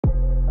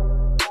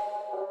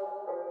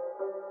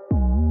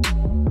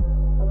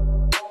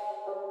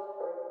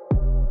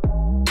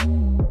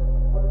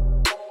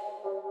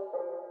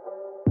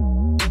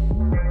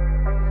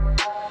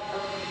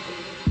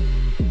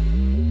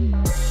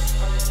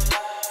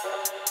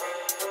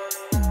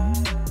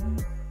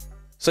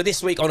So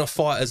this week on A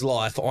Fighter's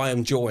Life, I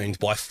am joined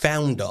by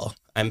founder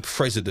and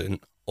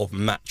president of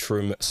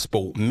Matchroom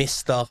Sport,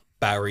 Mr.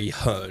 Barry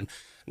Hearn.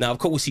 Now, of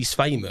course, he's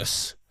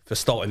famous for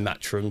starting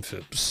Matchroom,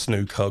 for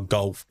snooker,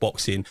 golf,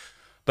 boxing.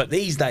 But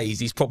these days,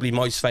 he's probably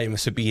most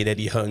famous for being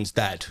Eddie Hearn's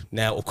dad.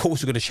 Now, of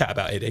course, we're going to chat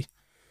about Eddie.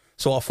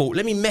 So I thought,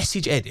 let me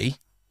message Eddie,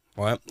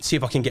 right, see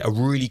if I can get a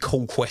really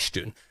cool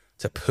question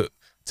to put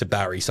to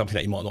Barry, something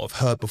that he might not have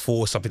heard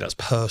before, something that's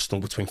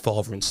personal between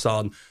father and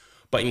son.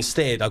 But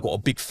instead, I got a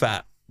big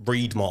fat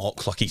read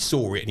mark, like he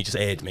saw it and he just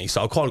aired me.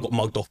 So I kind of got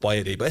mugged off by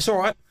Eddie, but it's all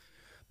right.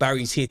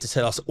 Barry's here to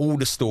tell us all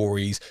the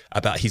stories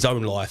about his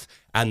own life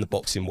and the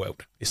boxing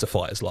world. It's A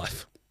Fighter's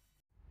Life.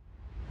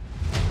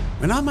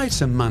 When I made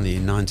some money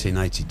in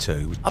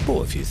 1982, I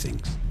bought a few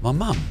things. My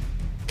mum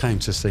came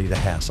to see the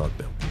house I'd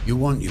built. You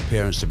want your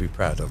parents to be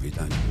proud of you,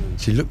 don't you?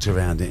 She looked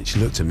around it and she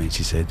looked at me and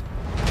she said,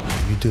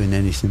 "Are you doing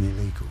anything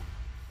illegal?"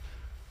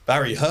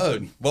 Barry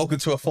Hearn, welcome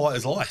to A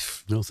Fighter's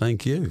Life. No,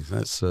 thank you.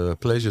 That's a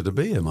pleasure to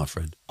be here, my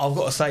friend. I've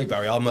got to say,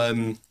 Barry,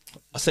 I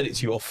said it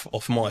to you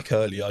off mic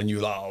earlier, and you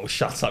were like, "Oh,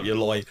 shut up, you're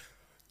lying."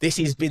 This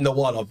has been the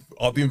one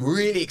I've been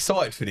really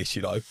excited for this,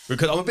 you know,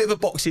 because I'm a bit of a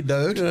boxing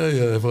nerd.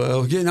 Yeah,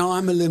 well, you know,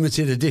 I'm a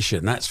limited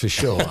edition, that's for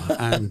sure.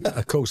 And,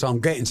 of course,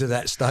 I'm getting to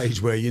that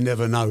stage where you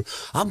never know.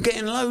 I'm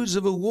getting loads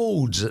of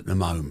awards at the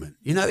moment.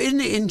 You know, isn't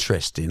it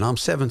interesting? I'm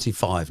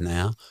 75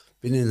 now,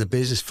 been in the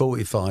business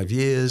 45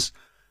 years,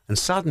 and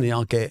suddenly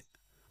I've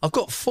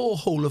got 4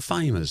 Hall of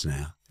Famers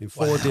now in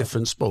 4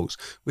 different sports,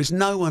 which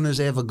no one has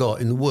ever got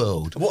in the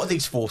world. What are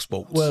these 4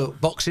 sports? Well,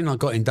 boxing, I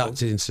got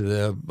inducted into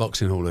the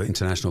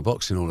International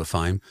Boxing Hall of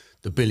Fame,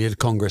 the Billiard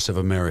Congress of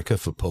America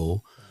for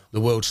Paul,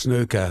 the World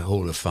Snooker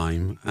Hall of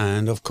Fame,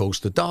 and, of course,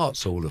 the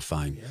Darts Hall of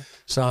Fame. Yeah.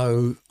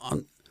 So,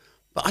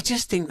 but I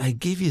just think they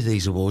give you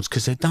these awards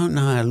because they don't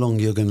know how long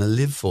you're going to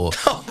live for.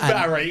 Oh,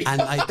 Barry. And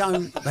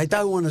they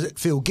don't want to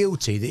feel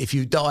guilty that if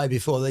you die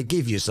before they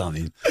give you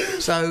something.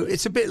 So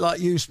it's a bit like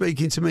you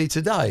speaking to me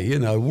today, you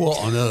know, what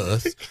on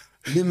earth?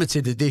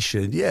 Limited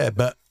edition, yeah,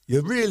 but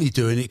you're really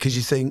doing it because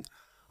you think,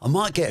 I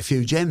might get a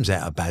few gems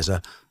out of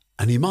Bazza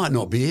and he might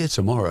not be here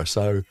tomorrow,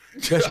 so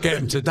just get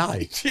him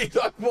today. You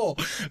know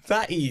what?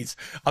 That is,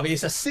 I mean,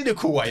 it's a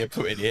cynical way of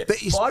putting it, but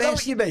I know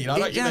what you mean. I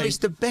know what you mean. It's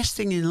the best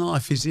thing in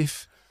life is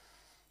if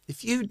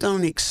you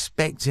don't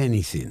expect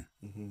anything,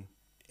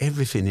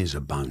 everything is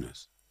a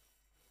bonus.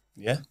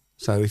 Yeah.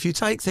 So if you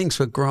take things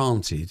for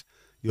granted,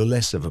 you're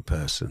less of a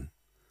person.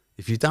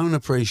 If you don't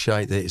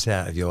appreciate that it's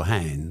out of your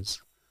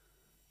hands,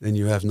 then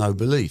you have no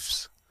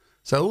beliefs.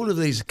 So all of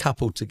these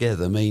coupled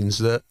together means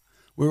that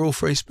we're all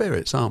free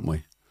spirits, aren't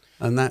we?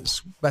 And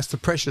that's the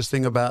precious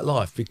thing about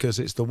life, because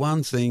it's the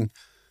one thing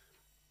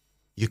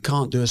you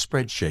can't do a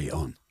spreadsheet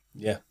on.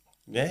 Yeah.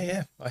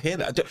 Yeah, I hear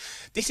that.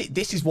 This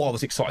is why I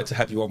was excited to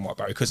have you on, right,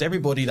 Barry, because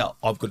everybody that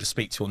I've got to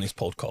speak to on this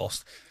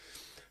podcast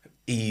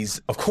is,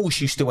 of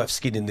course, you still have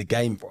skin in the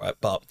game, right?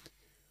 But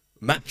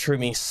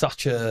Matchroom is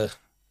such a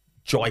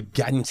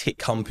gigantic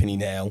company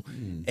now.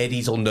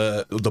 Eddie's on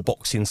the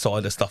boxing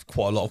side of stuff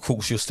quite a lot. Of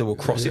course, you're still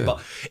across it,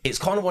 but it's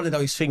kind of one of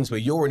those things where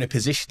you're in a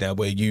position now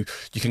where you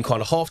can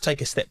kind of half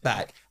take a step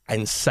back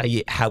and say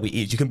it how it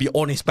is. You can be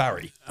honest,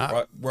 Barry,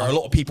 right? Where a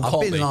lot of people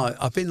can't be.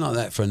 I've been like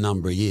that for a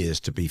number of years,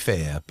 to be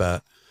fair,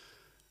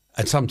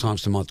 and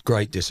sometimes to my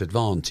great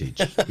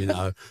disadvantage, you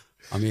know.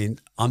 I mean,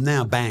 I'm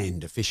now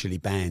officially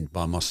banned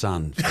by my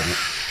son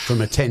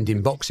from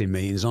attending boxing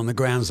meetings on the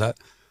grounds that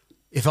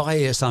if I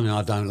hear something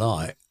I don't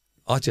like,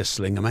 I just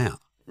sling them out.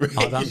 Really?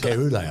 I don't care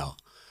who they are.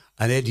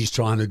 And Eddie's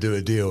trying to do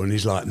a deal and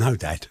he's like, "No,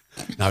 Dad,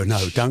 no,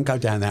 don't go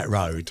down that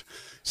road."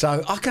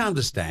 So I can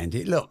understand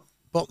it. Look,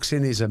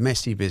 boxing is a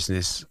messy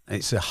business.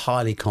 It's a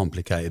highly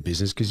complicated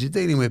business because you're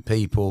dealing with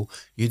people,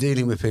 you're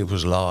dealing with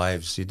people's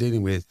lives, you're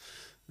dealing with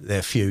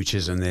their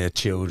futures and their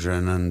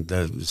children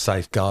and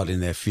safeguarding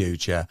their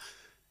future.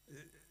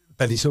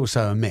 But it's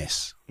also a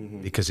mess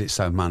because it's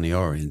so money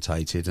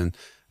orientated and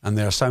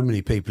there are so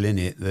many people in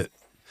it that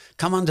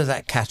come under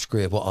that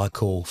category of what I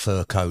call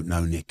fur coat,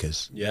 no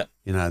knickers. Yeah.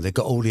 You know, they've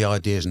got all the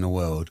ideas in the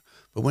world,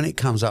 but when it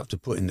comes up to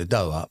putting the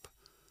dough up,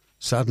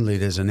 suddenly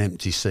there's an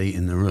empty seat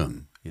in the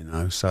room, you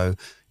know. So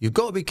you've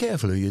got to be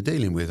careful who you're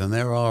dealing with, and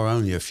there are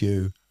only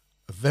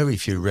very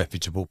few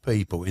reputable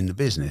people in the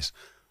business.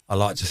 I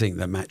like to think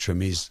that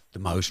Matchroom is the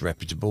most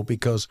reputable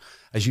because,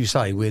 as you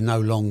say, we're no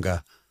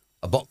longer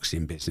a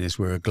boxing business.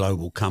 We're a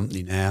global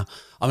company now.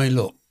 I mean,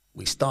 look,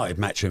 we started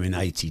Matchroom in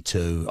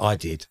 '82. I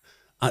did.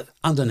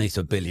 Underneath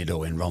a billiard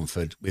hall in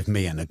Romford with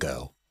me and a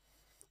girl.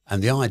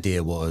 And the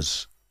idea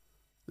was,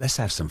 let's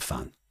have some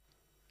fun.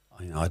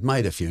 You know, I'd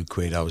made a few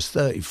quid. I was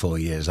 34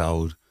 years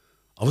old.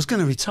 I was going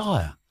to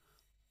retire.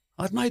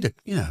 I'd made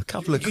a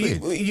couple of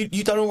quid.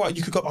 You done all right?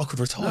 I could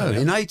retire. No,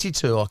 in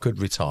 '82 I could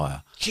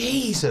retire.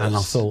 Jesus. And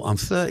I thought, I'm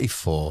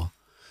 34.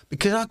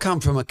 Because I come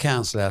from a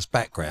council house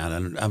background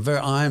and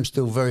I am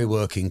still very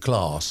working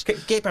class.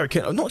 Barry,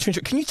 I'm not sure.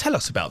 Can you tell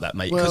us about that,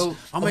 mate? Well,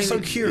 I'm so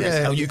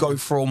curious how you go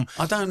from...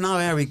 I don't know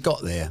how he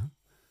got there,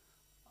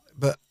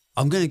 but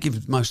I'm going to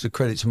give most of the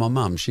credit to my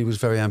mum. She was a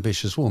very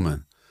ambitious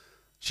woman.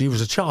 She was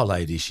a char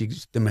lady.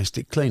 She's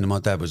domestic cleaner. My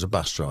dad was a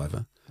bus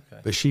driver. Okay.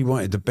 but she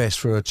wanted the best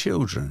for her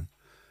children.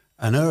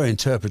 And her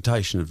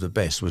interpretation of the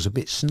best was a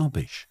bit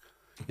snobbish.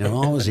 You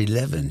know, I was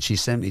 11. She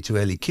sent me to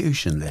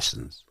elocution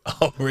lessons.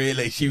 Oh,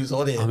 really? She was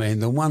on it. I mean,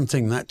 the one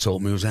thing that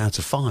taught me was how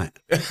to fight,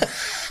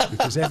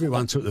 because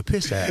everyone took the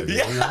piss out of you.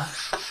 You know?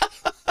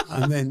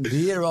 And then the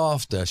year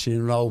after, she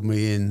enrolled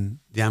me in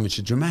the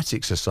Amateur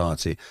Dramatic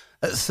Society.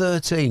 At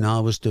 13,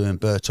 I was doing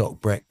Bertolt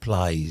Brecht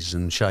plays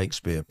and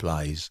Shakespeare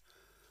plays.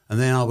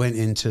 And then I went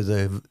into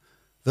the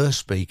verse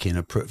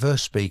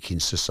speaking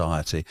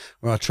society,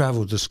 where I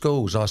travelled to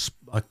schools.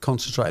 I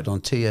concentrated on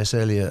T.S.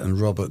 Eliot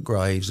and Robert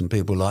Graves and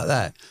people like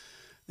that.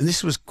 And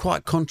this was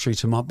quite contrary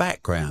to my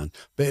background,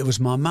 but it was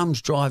my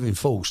mum's driving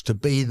force to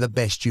be the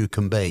best you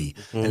can be.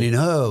 And in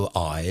her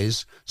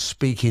eyes,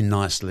 speaking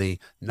nicely,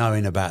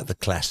 knowing about the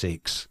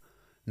classics,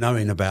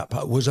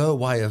 was her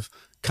way of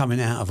coming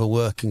out of a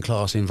working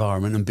class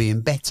environment and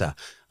being better.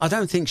 I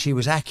don't think she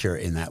was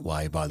accurate in that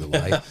way, by the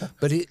way,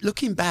 but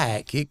looking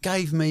back, it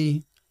gave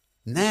me...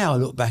 Now I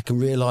look back and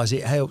realise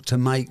it helped to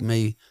make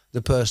me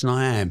the person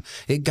I am.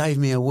 It gave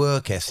me a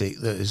work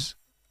ethic that is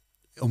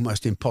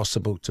almost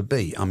impossible to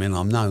beat. I mean,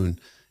 I'm known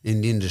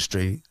in the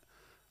industry.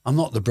 I'm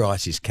not the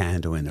brightest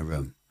candle in the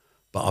room,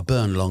 but I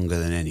burn longer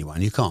than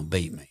anyone. You can't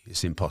beat me.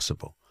 It's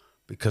impossible,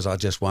 because I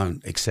just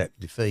won't accept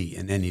defeat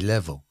in any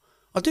level.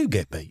 I do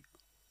get beat,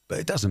 but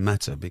it doesn't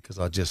matter, because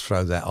I just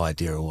throw that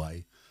idea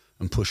away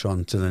and push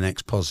on to the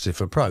next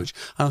positive approach.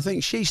 And I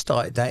think she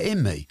started that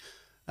in me.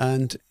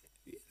 And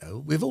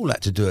we've all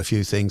had to do a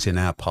few things in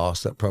our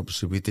past that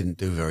probably we didn't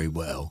do very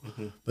well.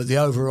 But the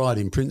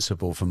overriding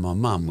principle from my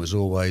mum was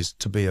always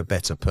to be a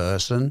better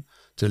person,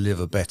 to live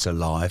a better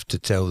life, to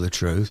tell the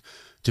truth,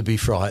 to be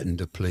frightened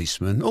of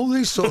policemen, all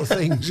these sort of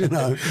things, you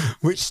know,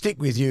 which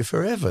stick with you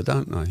forever,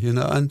 don't they? You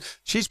know, and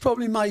she's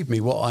probably made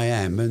me what I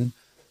am. And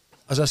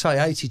as I say,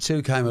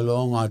 82 came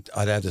along.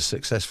 I'd had a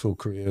successful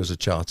career as a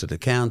chartered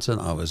accountant.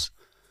 I was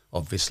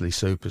obviously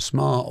super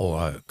smart, or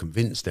I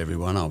convinced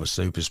everyone I was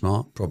super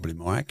smart, probably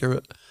more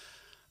accurate.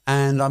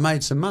 And I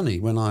made some money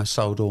when I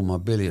sold all my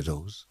billiard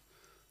halls.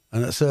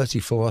 And at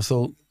 34, I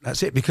thought,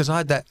 that's it, because I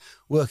had that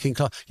working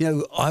class. You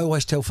know, I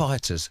always tell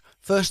fighters,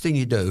 first thing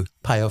you do,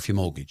 pay off your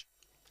mortgage.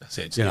 That's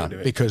it. You know,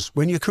 because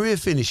when your career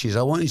finishes,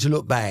 I want you to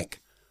look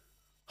back,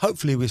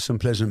 hopefully with some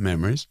pleasant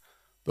memories,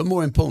 but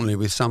more importantly,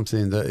 with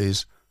something that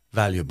is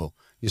valuable.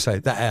 You say,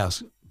 that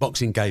house,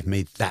 boxing gave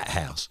me that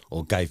house,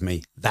 or gave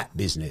me that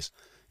business.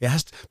 It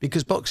has to,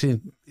 because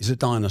boxing is a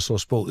dinosaur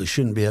sport that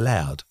shouldn't be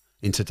allowed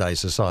in today's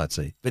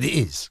society, but it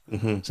is.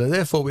 So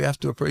therefore we have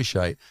to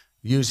appreciate,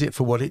 use it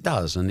for what it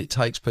does, and it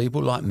takes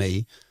people like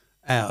me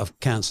out of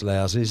council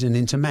houses and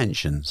into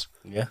mansions.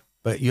 Yeah.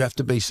 But you have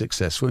to be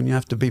successful, and you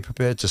have to be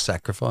prepared to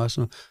sacrifice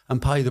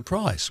and pay the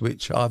price,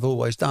 which I've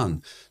always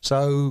done.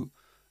 So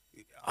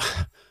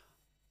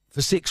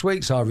for 6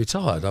 weeks I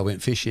retired. I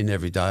went fishing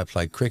every day. I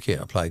played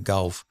cricket. I played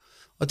golf.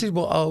 I did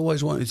what I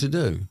always wanted to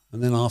do.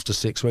 And then after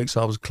 6 weeks,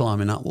 I was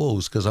climbing up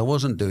walls because I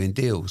wasn't doing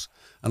deals.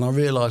 And I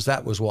realised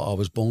that was what I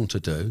was born to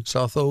do.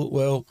 So I thought,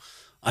 well,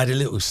 I had a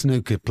little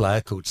snooker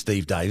player called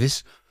Steve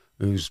Davis,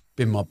 who's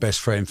been my best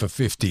friend for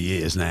 50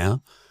 years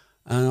now.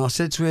 And I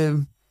said to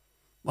him,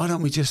 why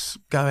don't we just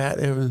go out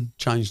there and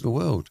change the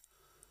world?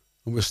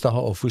 And we'll start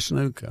off with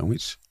snooker,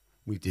 which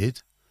we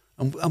did.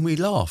 And we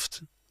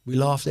laughed. We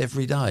laughed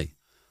every day.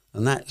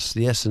 And that's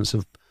the essence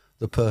of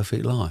the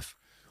perfect life.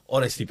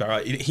 Honestly,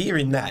 Barry,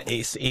 hearing that,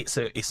 it's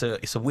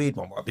a weird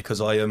one, right? Because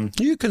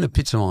you can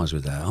epitomise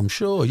with that, I'm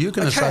sure. You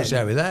can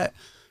associate with that.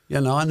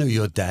 You know, I knew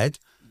your dad.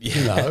 Yeah.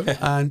 You know,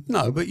 and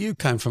no, but you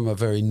came from a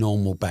very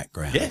normal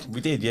background. Yeah,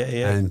 we did.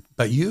 Yeah.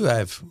 But you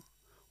have,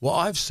 what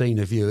I've seen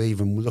of you,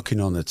 even looking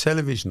on the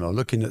television or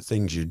looking at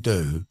things you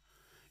do,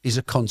 is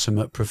a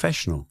consummate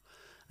professional,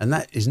 and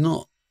that is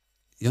not.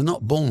 You're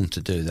not born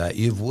to do that.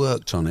 You've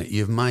worked on it.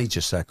 You've made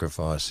your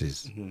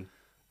sacrifices,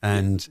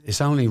 and it's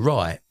only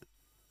right.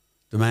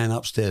 The man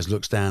upstairs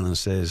looks down and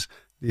says,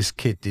 this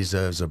kid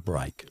deserves a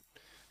break.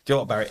 Do you know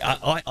what, Barry?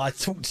 I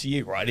talked to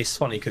you, right? It's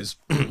funny because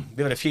we've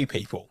had a few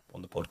people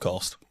on the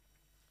podcast,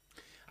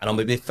 and I'm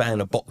a big fan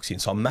of boxing,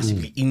 so I'm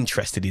massively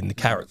interested in the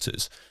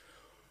characters.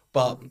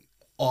 But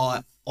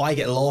I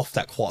get laughed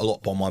at quite a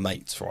lot by my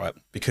mates, right?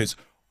 Because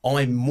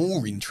I'm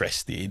more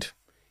interested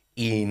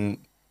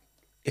in,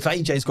 if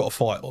AJ's got a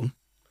fight on,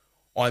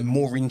 I'm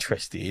more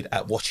interested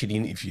at watching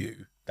an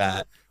interview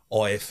that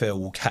IFL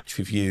will catch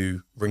with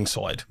you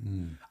ringside.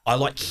 I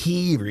like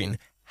hearing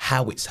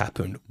how it's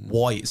happened,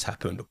 why it's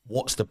happened,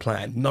 what's the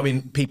plan,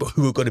 knowing people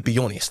who are going to be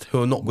honest,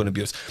 who are not going to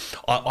be honest.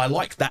 I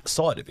like that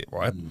side of it,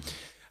 right?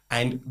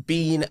 And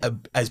being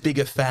as big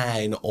a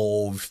fan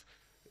of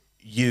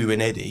you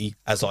and Eddie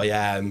as I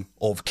am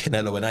of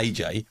Canelo and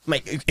AJ,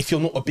 mate, if you're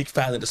not a big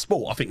fan of the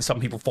sport, I think some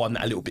people find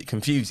that a little bit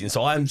confusing.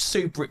 So I'm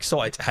super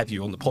excited to have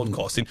you on the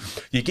podcast, and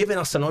you're giving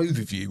us an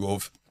overview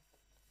of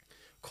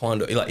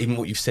kind of like even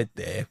what you've said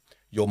there,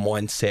 your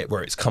mindset,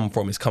 where it's come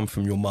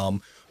from your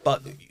mum.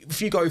 But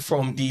if you go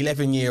from the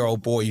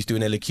 11-year-old boy who's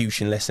doing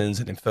elocution lessons,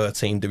 and then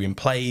 13 doing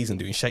plays and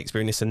doing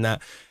Shakespeare and this and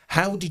that,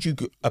 how did you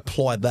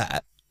apply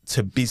that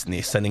to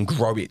business and then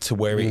grow it to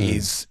where it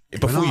is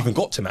before you even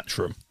got to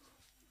Matchroom?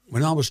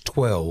 when I was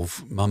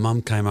 12, my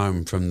mum came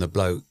home from the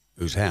bloke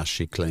whose house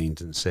she cleaned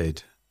and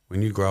said,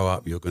 when you grow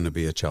up, you're going to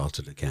be a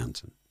chartered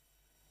accountant.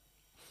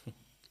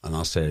 And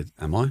I said,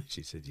 am I?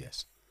 She said,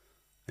 yes.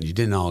 And you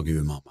didn't argue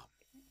with my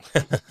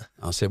mum.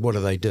 I said, what do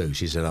they do?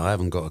 She said, I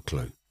haven't got a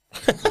clue.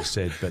 She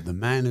said, but the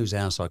man whose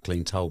house I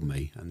cleaned told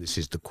me, and this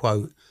is the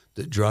quote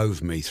that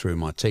drove me through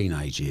my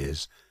teenage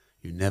years,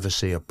 you never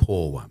see a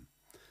poor one.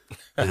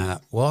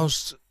 Now,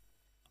 whilst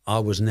I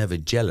was never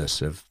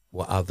jealous of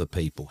what other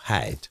people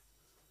had,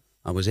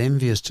 I was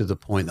envious to the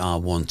point I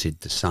wanted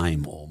the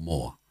same or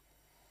more.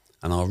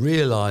 And I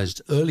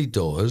realised early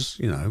doors,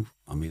 you know,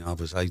 I mean, I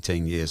was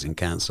 18 years in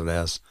council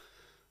house.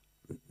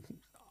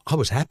 I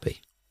was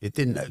happy.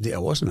 I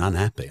wasn't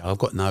unhappy. I've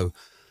got no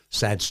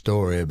sad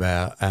story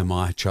about how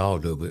my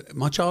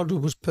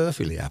childhood was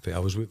perfectly happy. I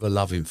was with a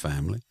loving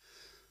family,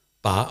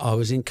 but I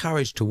was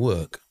encouraged to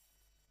work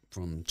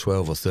from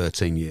 12 or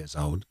 13 years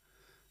old.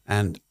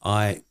 And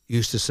I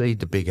used to see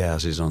the big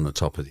houses on the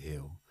top of the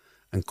hill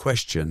and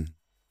question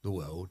the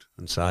world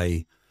and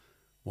say,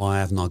 why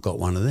haven't I got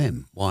one of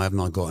them? Why haven't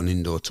I got an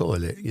indoor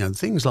toilet? You know,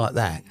 things like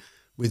that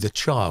with a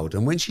child.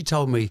 And when she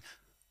told me,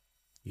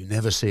 you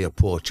never see a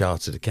poor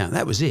chartered accountant,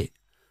 that was it.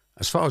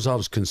 As far as I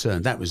was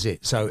concerned, that was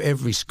it. So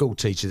every school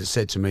teacher that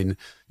said to me,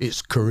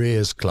 it's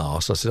careers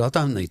class, I said, I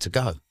don't need to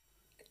go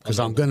because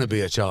I'm going to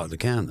be a chartered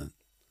accountant.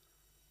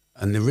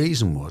 And the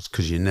reason was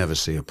because you never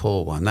see a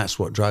poor one. That's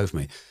what drove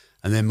me.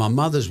 And then my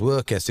mother's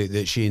work ethic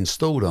that she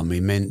installed on me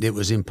meant it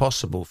was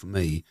impossible for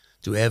me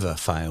to ever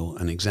fail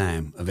an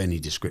exam of any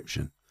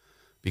description,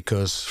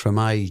 because from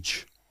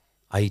age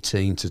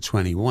 18 to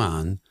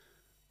 21,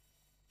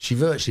 she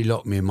virtually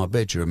locked me in my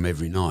bedroom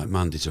every night,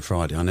 Monday to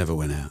Friday. I never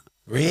went out.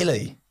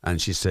 Really? And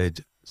she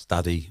said,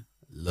 study,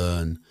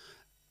 learn.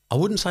 I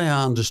wouldn't say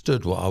I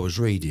understood what I was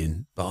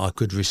reading, but I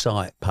could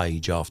recite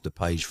page after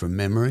page from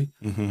memory.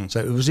 Mm-hmm. So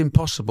it was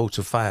impossible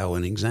to fail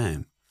an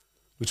exam,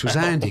 which was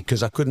handy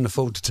because I couldn't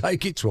afford to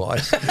take it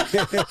twice.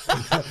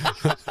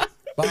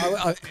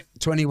 But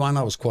 21,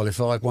 I was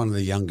qualified, one of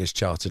the youngest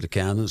chartered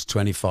accountants.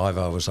 25,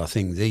 I was, I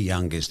think, the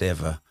youngest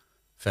ever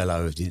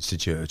fellow of the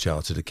Institute of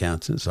Chartered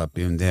Accountants. I've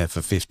been there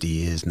for 50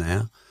 years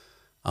now.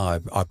 I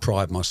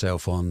pride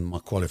myself on my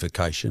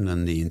qualification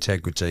and the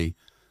integrity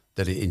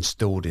that it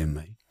installed in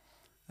me.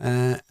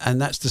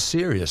 And that's the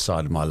serious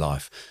side of my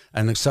life.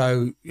 And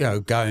so, you know,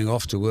 going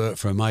off to work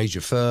for a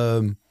major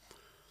firm,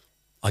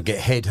 I get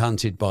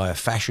headhunted by a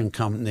fashion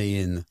company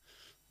in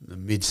the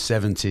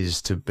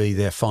mid-70s to be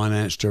their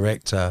finance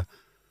director.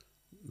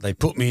 They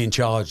put me in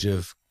charge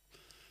of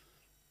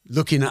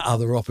looking at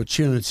other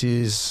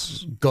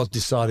opportunities. God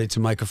decided to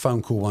make a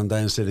phone call one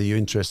day and said, are you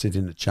interested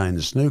in the chain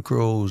of snooker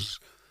halls?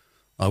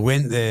 I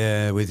went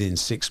there. Within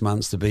 6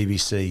 months, the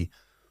BBC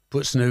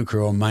put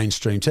snooker on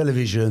mainstream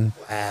television.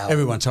 Wow.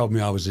 Everyone told me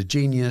I was a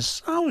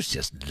genius. I was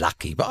just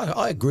lucky, but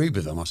I agreed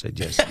with them. I said,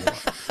 yes.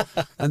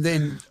 And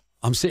then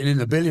I'm sitting in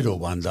the billiard hall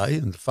one day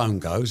and the phone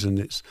goes and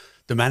it's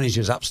the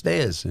manager's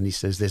upstairs and he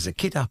says, there's a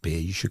kid up here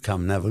you should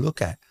come and have a look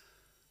at.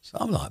 So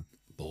I'm like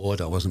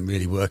bored. I wasn't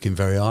really working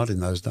very hard in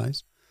those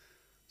days.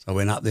 So I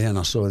went up there and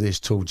I saw this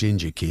tall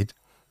ginger kid.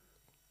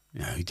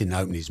 You know, he didn't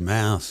open his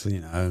mouth, you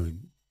know. He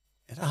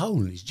had a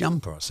hole in his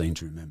jumper, I seem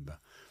to remember.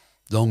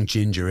 Long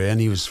ginger hair, and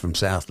he was from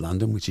South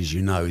London, which, as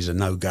you know, is a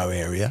no-go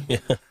area.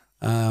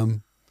 Yeah.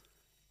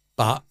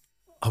 But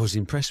I was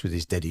impressed with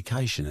his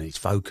dedication and his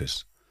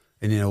focus.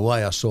 And in a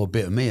way, I saw a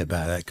bit of me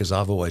about that because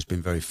I've always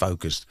been very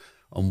focused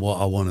on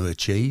what I want to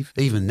achieve.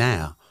 Even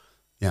now,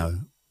 you know,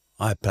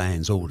 I have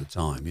plans all the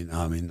time, you know.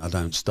 I mean, I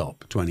don't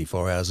stop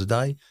 24 hours a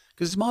day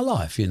because it's my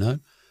life, you know.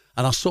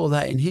 And I saw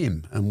that in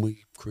him, and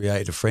we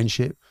created a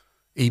friendship.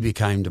 He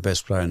became the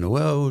best player in the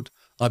world.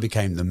 I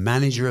became the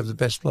manager of the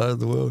best player in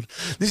the world.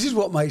 This is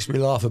what makes me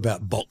laugh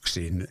about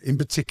boxing in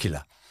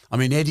particular. I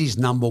mean, Eddie's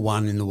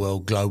 #1 in the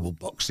world, global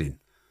boxing.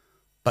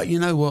 But you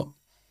know what?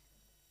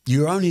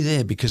 You're only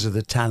there because of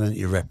the talent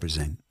you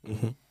represent.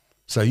 Mm-hmm.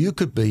 So you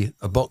could be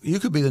the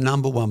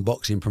 #1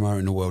 boxing promoter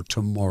in the world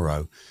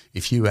tomorrow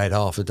if you had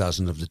half a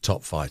dozen of the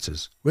top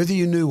fighters. Whether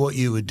you knew what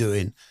you were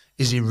doing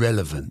is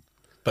irrelevant.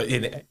 But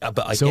I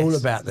it's all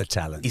about the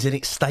talent. Isn't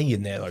it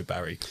staying there though,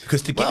 Barry?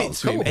 Because to give it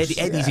to him,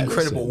 Eddie's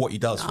incredible at what he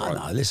does.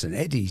 No, listen,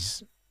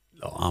 Eddie's.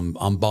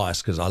 I'm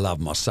biased because I love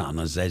my son,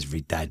 as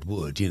every dad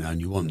would, you know, and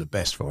you want the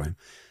best for him.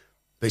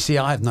 But see,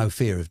 I have no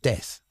fear of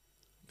death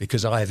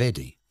because I have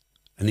Eddie.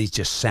 And he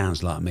just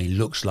sounds like me,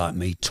 looks like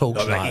me,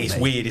 talks like me. It's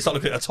weird. It's like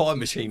looking at a time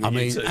machine. I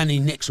mean, and he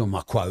nicks all my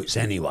quotes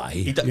anyway.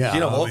 You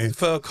know what?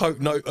 Fur coat,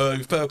 no.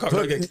 That's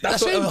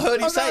what I heard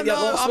him say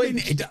last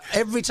week.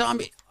 Every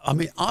time.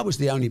 I was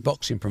the only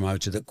boxing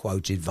promoter that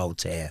quoted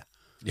Voltaire.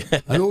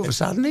 Yeah. And all of a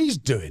sudden he's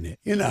doing it,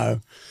 you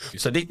know.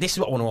 So this is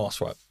what I want to ask,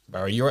 right,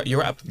 Barry?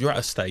 You're at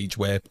a stage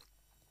where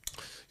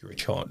you're a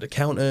chartered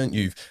accountant.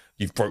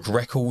 You've broke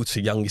records for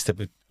youngest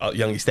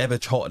ever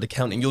chartered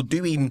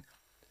accountant.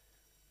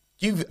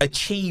 You've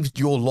achieved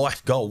your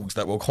life goals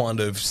that were kind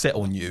of set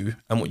on you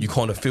and what you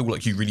kind of feel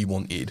like you really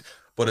wanted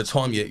by the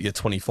time you're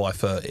 25,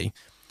 30.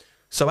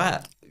 So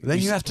Then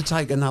you have to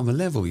take another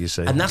level, you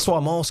see. And that's why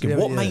I'm asking, Yeah,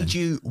 what yeah. made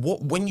you,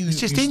 when you... It's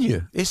just in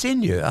you. It's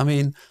in you. I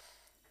mean,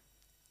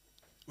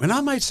 when I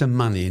made some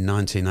money in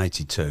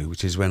 1982,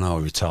 which is when I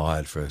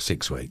retired for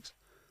 6 weeks,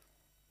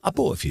 I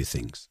bought a few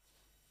things,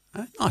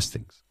 nice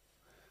things.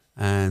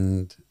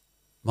 And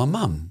my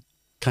mum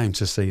came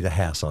to see the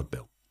house I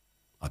bought.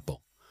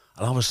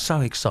 And I was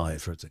so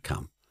excited for her to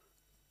come.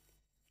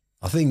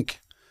 I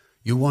think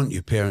you want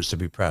your parents to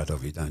be proud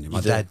of you, don't you?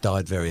 My dad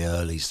died very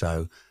early,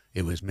 so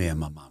it was me and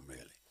my mum, really.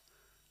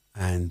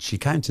 And she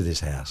came to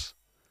this house.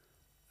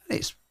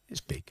 It's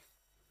big.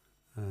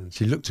 And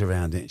she looked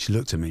around it, she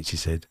looked at me and she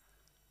said,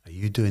 "Are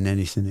you doing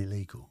anything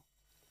illegal?"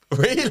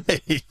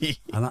 Really?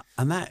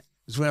 And that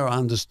is where I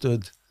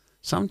understood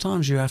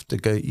sometimes you have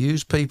to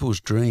use people's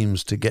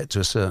dreams to get to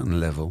a certain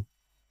level,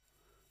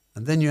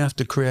 and then you have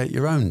to create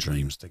your own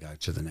dreams to go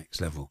to the next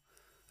level.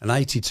 And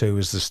 82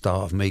 was the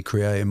start of me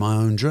creating my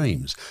own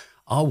dreams.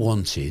 I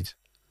wanted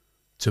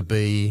to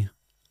be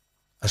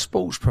a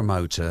sports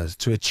promoter,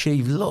 to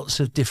achieve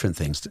lots of different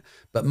things,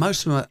 but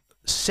most of them are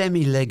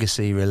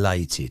semi-legacy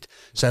related.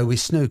 So with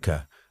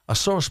snooker, I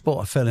saw a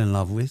sport I fell in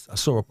love with. I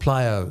saw a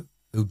player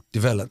who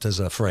developed as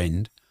a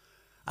friend,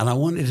 and I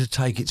wanted to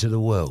take it to the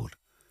world.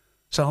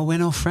 So I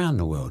went off around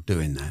the world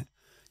doing that.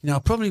 You know, I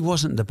probably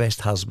wasn't the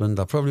best husband.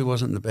 I probably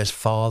wasn't the best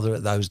father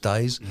at those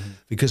days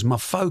because my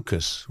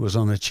focus was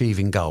on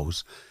achieving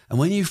goals. And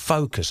when you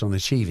focus on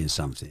achieving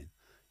something,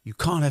 you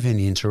can't have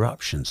any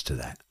interruptions to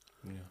that.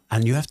 Yeah.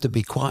 And you have to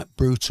be quite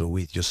brutal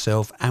with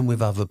yourself and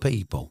with other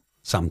people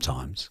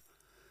sometimes.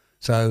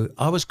 So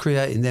I was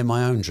creating then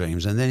my own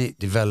dreams, and then it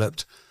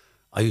developed.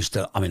 I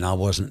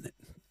wasn't,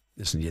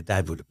 listen, your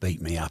dad would have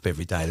beat me up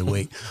every day of the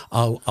week.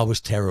 I was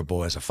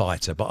terrible as a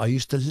fighter, but I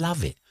used to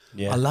love it.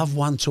 Yeah. I love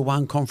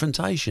one-to-one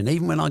confrontation,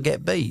 even when I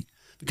get beat,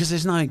 because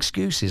there's no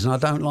excuses, and I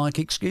don't like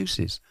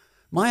excuses.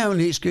 My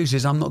only excuse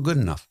is I'm not good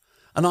enough.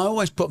 And I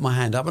always put my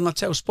hand up, and I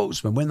tell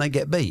sportsmen when they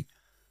get beat,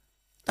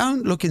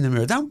 don't look in the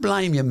mirror. Don't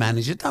blame your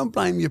manager. Don't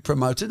blame your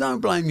promoter. Don't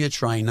blame your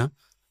trainer.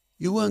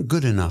 You weren't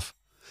good enough.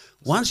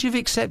 Once you've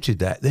accepted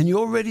that, then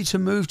you're ready to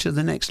move to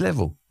the next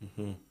level.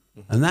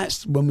 And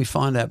that's when we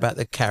find out about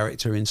the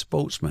character in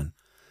sportsmen.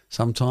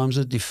 Sometimes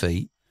a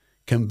defeat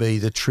can be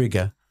the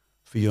trigger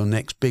for your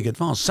next big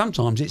advance.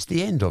 Sometimes it's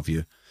the end of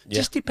you. It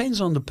just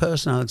depends on the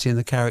personality and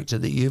the character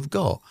that you've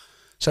got.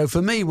 So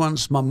for me,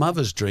 once my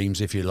mother's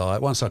dreams, if you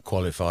like, once I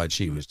qualified,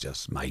 she was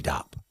just made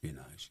up, you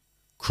know. She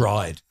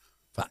cried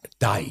for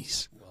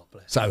days,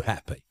 so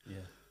happy. Yeah.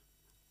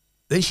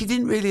 Then she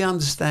didn't really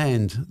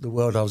understand the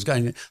world I was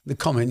going. The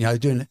comment, you know,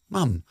 doing,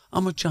 "Mum,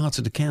 I'm a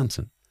chartered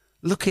accountant.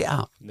 Look it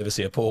up." Never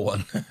see a poor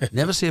one.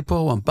 Never see a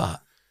poor one,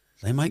 but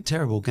they make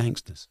terrible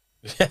gangsters.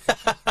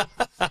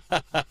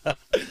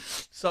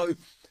 So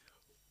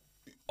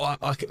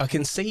I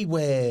can see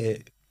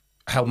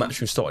how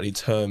Matchroom started in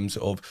terms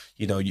of,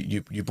 you know,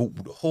 you bought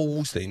the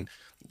halls, then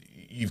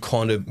you've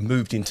kind of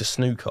moved into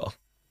snooker.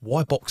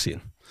 Why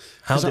boxing?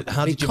 How did you make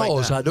that?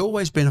 Because I'd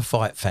always been a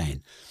fight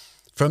fan.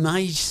 From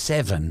age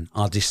 7,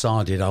 I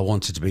decided I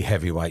wanted to be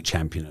heavyweight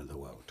champion of the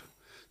world.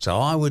 So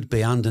I would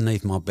be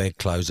underneath my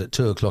bedclothes at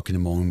 2 o'clock in the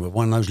morning with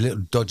one of those little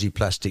dodgy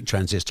plastic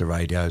transistor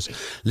radios,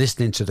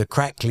 listening to the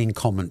crackling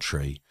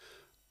commentary.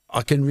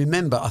 I can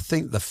remember, I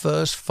think the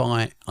first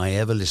fight I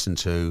ever listened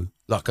to,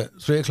 like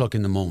at 3 o'clock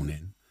in the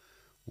morning,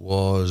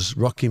 was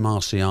Rocky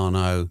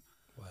Marciano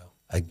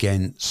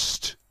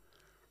against,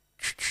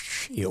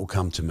 it'll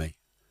come to me,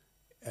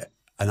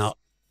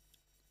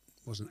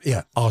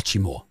 Archie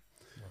Moore.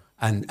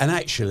 And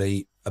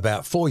actually,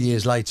 about 4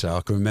 years later, I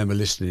can remember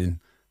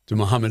listening to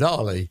Muhammad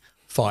Ali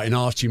fighting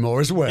Archie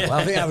Moore as well.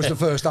 I think that was the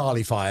first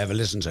Ali fight I ever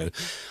listened to.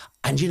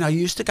 And, you know, you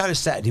used to go to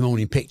Saturday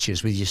morning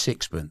pictures with your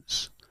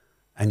sixpence,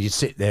 and you'd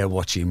sit there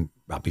watching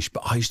rubbish.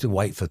 But I used to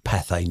wait for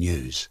Pathé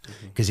News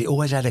because it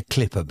always had a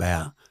clip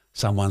about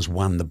someone's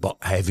won the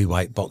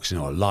heavyweight boxing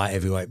or light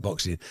heavyweight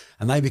boxing.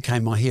 And they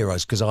became my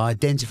heroes because I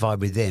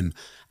identified with them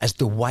as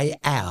the way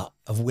out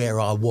of where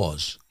I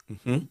was.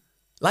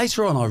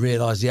 Later on, I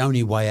realised the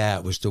only way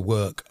out was to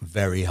work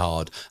very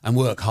hard and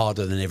work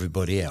harder than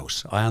everybody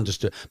else. I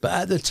understood. But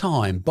at the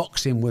time,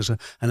 boxing was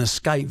an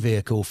escape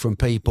vehicle from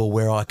people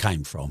where I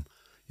came from.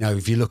 You know,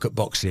 if you look at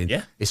boxing,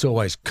 it's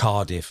always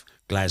Cardiff,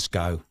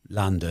 Glasgow,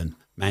 London,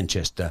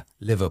 Manchester,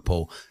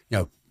 Liverpool, you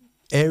know,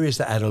 areas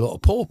that had a lot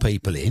of poor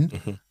people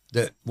in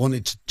that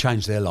wanted to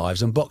change their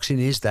lives. And boxing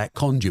is that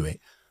conduit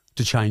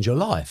to change your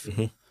life.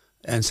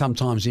 And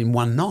sometimes in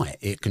one night,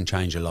 it can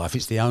change your life.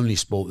 It's the only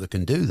sport that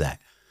can do that.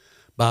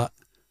 But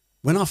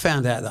when I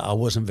found out that I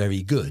wasn't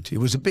very good, it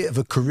was a bit of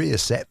a career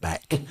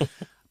setback.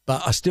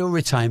 But I still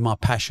retained my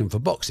passion for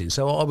boxing.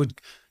 So I would,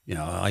 you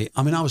know, I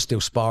was still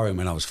sparring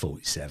when I was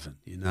 47,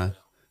 you know,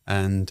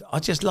 and I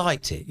just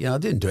liked it. You know, I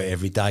didn't do it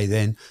every day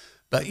then,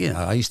 but, you know,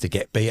 I used to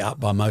get beat up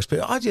by most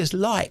people. I just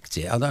liked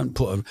it.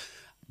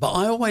 But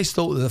I always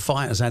thought that the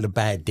fighters had a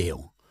bad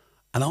deal.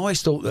 And I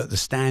always thought that the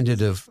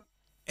standard of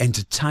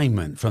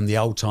entertainment from the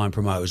old-time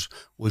promoters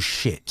was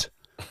shit.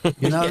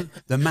 You know,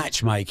 the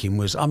matchmaking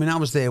was, I mean, I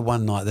was there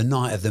one night, the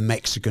night of the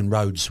Mexican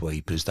road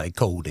sweep, as they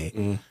called it.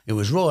 It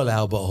was Royal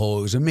Albert Hall.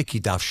 It was a Mickey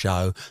Duff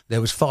show.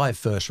 There was 5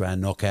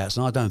 first-round knockouts,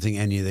 and I don't think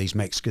any of these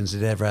Mexicans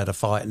had ever had a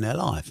fight in their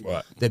life.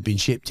 Right. They'd been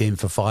shipped in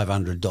for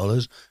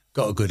 $500,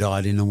 got a good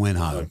hiding and went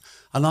home. Right.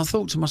 And I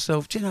thought to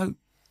myself, do you know,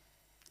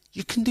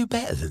 you can do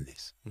better than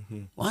this.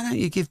 Why don't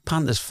you give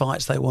punters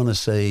fights they want to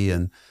see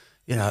and,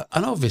 you know,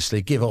 and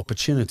obviously give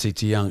opportunity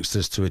to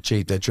youngsters to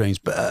achieve their dreams,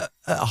 but at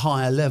a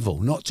higher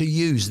level, not to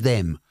use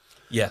them.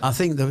 Yeah. I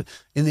think that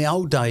in the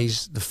old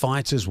days, the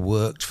fighters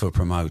worked for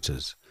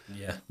promoters.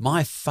 Yeah.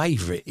 My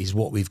favourite is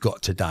what we've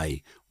got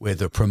today, where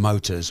the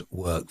promoters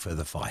work for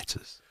the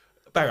fighters.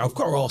 Barry, I've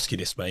got to ask you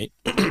this, mate.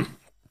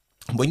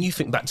 When you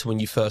think back to when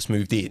you first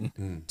moved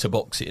in to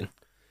boxing,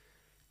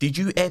 did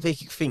you ever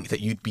think that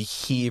you'd be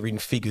hearing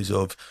figures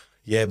of,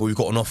 yeah, but we've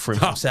got an offering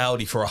from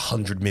Saudi for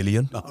 100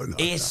 million? No.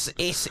 It's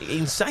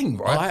insane,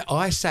 right?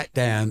 I sat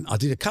down, I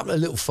did a couple of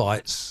little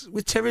fights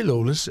with Terry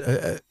Lawless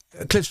at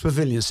Cliffs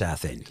Pavilion,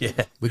 Southend,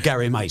 with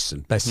Gary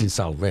Mason, best in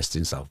soul, rest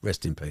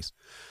in peace.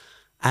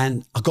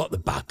 And I got the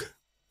bug.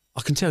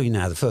 I can tell you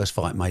now, the first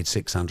fight made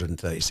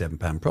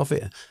 £637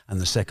 profit,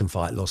 and the second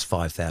fight lost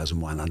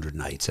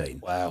 5,118.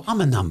 Wow. I'm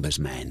a numbers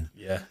man.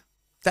 Yeah.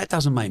 That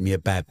doesn't make me a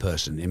bad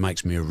person. It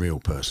makes me a real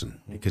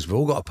person, because we've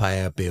all got to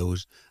pay our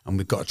bills and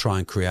we've got to try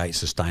and create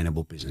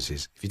sustainable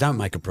businesses. If you don't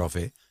make a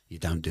profit, you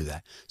don't do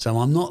that. So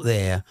I'm not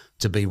there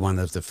to be one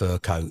of the fur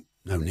coat,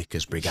 no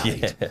knickers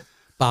brigade. Yeah.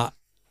 But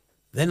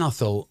then I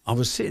thought, I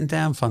was sitting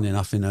down, funny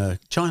enough, in a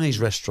Chinese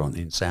restaurant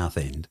in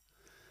Southend,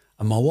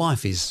 and my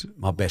wife is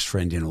my best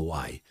friend in a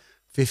way.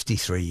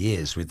 53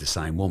 years with the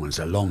same woman. It's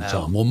a long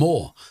time, or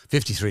more.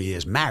 53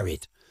 years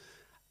married.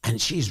 And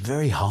she's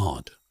very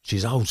hard.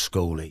 She's old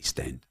school East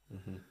End.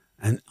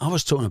 And I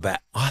was talking about,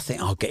 I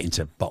think I'll get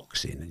into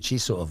boxing. And she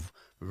sort of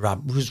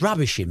was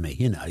rubbishing me,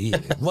 you know.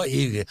 What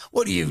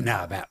do you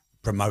know about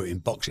promoting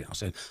boxing? I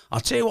said,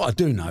 I'll tell you what I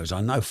do know is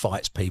I know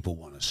fights people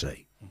want to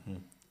see.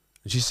 And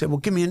she said, well,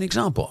 give me an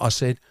example. I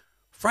said,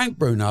 Frank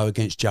Bruno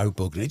against Joe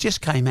Bugner. It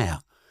just came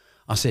out.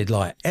 I said,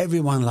 like,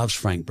 everyone loves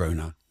Frank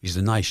Bruno. He's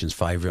the nation's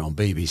favourite on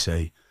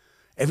BBC.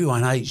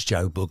 Everyone hates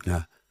Joe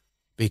Bugner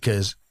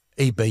because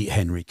he beat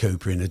Henry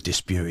Cooper in a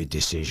disputed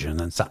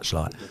decision and such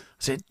like. I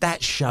said,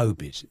 that's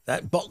showbiz.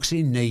 That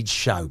boxing needs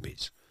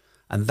showbiz.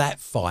 And that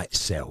fight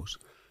sells.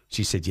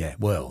 She said, yeah,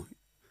 well,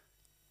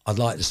 I'd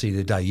like to see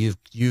the day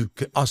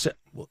I said,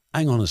 well,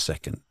 hang on a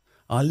second.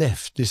 I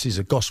left. This is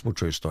a gospel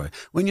true story.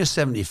 When you're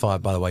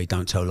 75, by the way,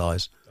 don't tell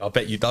lies. I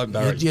bet you don't,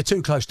 Barry. You're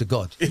too close to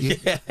God.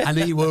 And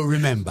he will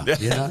remember,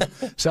 you know.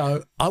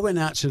 So I went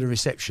out to the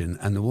reception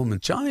and the woman,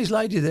 Chinese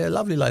lady there,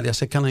 lovely lady, I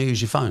said, can I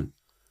use your phone?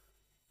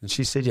 And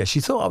she said, yeah. She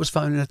thought I was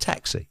phoning a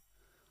taxi.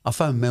 I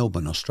phoned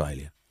Melbourne,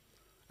 Australia.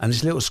 And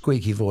this little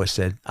squeaky voice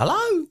said,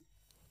 hello?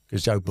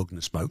 Because Joe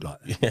Bugner spoke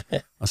like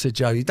that. I said,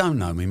 Joe, you don't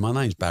know me. My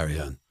name's Barry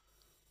Hearn.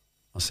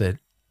 I said,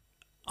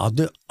 I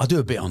do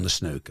a bit on the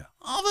snooker.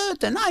 I've heard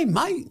the name,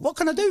 mate. What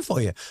can I do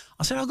for you?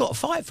 I said, I've got a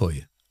fight for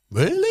you.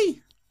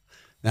 Really?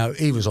 Now,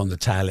 he was on the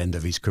tail end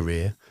of his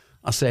career.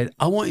 I said,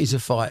 I want you to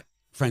fight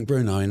Frank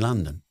Bruno in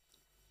London.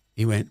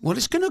 He went, well,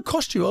 it's going to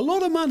cost you a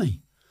lot of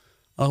money.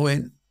 I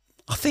went,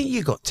 I think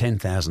you got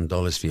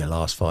 $10,000 for your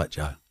last fight,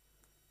 Joe.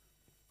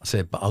 I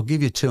said, but I'll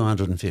give you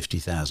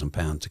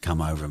 £250,000 to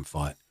come over and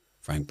fight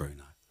Frank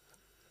Bruno.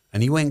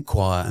 And he went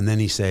quiet, and then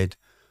he said,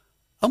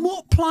 and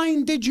what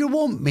plane did you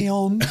want me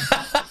on?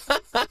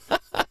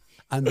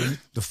 And then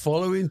the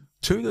following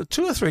two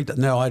or three days,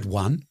 no, I had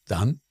one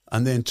done.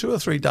 And then 2 or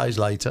 3 days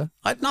later,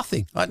 I had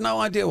nothing. I had no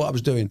idea what I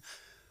was doing.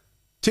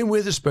 Tim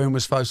Witherspoon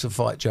was supposed to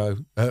fight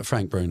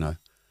Frank Bruno.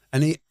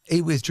 And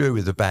he withdrew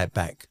with a bad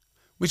back,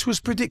 which was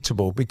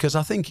predictable because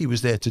I think he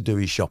was there to do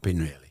his shopping,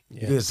 really.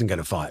 Yeah. He wasn't going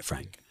to fight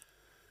Frank.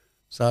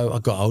 So I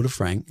got hold of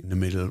Frank in the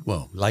middle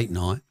of, late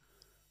night,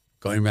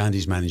 got him round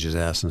his manager's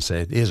house and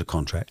said, here's a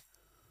contract.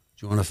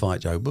 Do you want to fight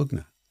Joe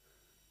Bugner?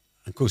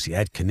 And of course, he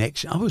had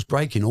connection. I was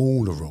breaking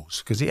all the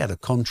rules because he had a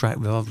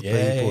contract with other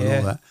people and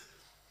all that.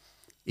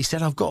 He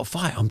said, I've got to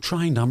fight. I'm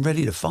trained. I'm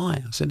ready to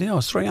fight. I said, yeah,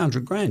 it's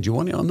 300 grand. Do you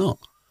want it or not?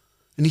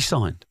 And he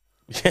signed.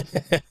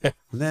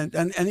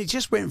 and it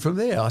just went from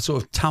there. I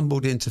sort of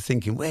tumbled into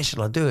thinking, where should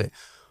I do it?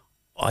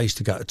 I used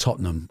to go to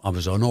Tottenham. I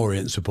was an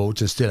Orient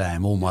supporter, still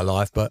am all my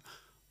life, but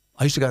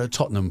I used to go to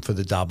Tottenham for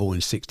the double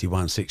in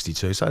 61,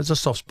 62. So it's a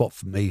soft spot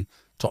for me,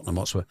 Tottenham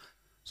Hotspur.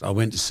 So I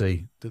went to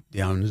see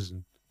the owners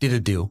and did a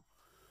deal.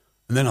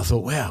 And then I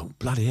thought, wow,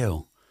 bloody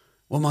hell,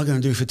 what am I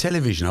going to do for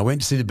television? I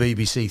went to see the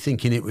BBC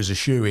thinking it was a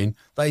shoe-in.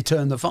 They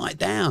turned the fight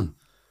down.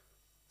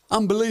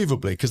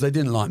 Unbelievably, because they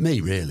didn't like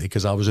me, really,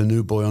 because I was a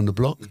new boy on the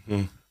block.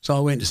 So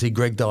I went to see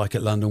Greg Dyke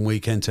at London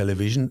Weekend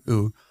Television,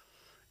 who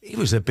he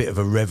was a bit of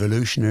a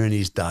revolutionary in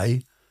his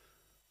day.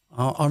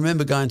 I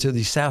remember going to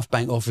the South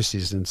Bank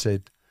offices and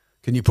said,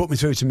 can you put me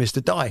through to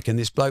Mr. Dyke? And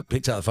this bloke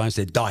picked up the phone and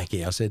said,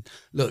 Dykey. I said,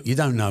 look, you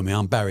don't know me.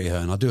 I'm Barry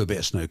Hearn. I do a bit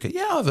of snooker.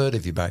 Yeah, I've heard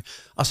of you, Barry.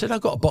 I said,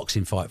 I've got a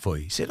boxing fight for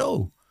you. He said,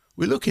 oh,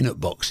 we're looking at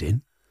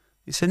boxing.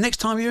 He said, next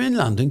time you're in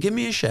London, give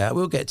me a shout.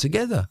 We'll get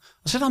together.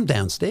 I said, I'm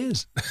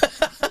downstairs.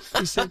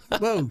 He said,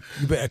 well,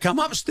 you better come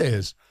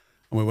upstairs.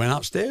 And we went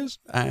upstairs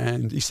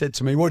and he said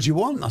to me, what do you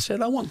want? I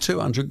said, I want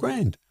 200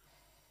 grand.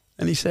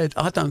 And he said,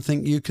 I don't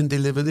think you can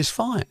deliver this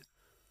fight.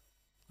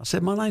 I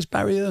said, my name's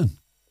Barry Hearn.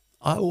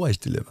 I always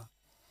deliver.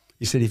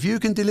 He said, if you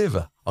can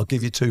deliver, I'll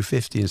give you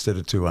 250 instead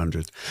of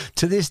 200.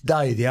 To this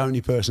day, the only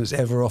person that's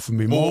ever offered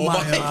me more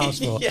money than I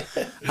asked for. Yeah.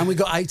 And we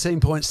got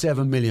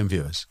 18.7 million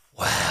viewers.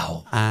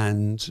 Wow.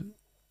 And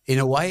in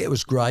a way, it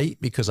was great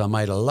because I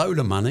made a load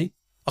of money.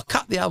 I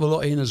cut the other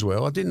lot in as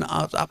well. I didn't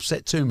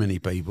upset too many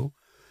people.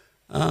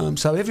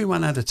 So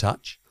everyone had a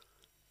touch.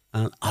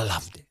 And I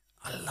loved it.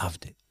 I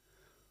loved it.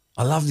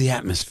 I love the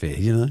atmosphere,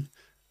 you know.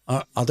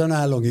 I don't know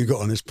how long you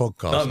got on this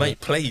podcast. No, mate,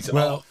 please.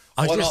 Well,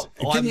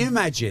 can you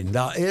imagine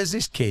that here's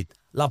this kid,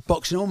 loved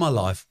boxing all my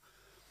life,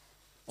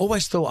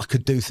 always thought I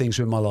could do things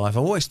with my life. I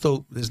always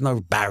thought there's no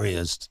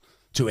barriers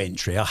to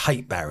entry. I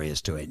hate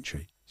barriers to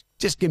entry.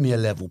 Just give me a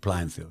level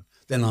playing field.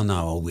 Then I know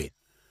I'll win.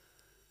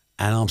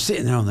 And I'm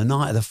sitting there on the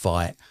night of the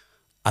fight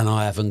and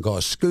I haven't got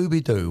a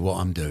Scooby-Doo what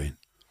I'm doing.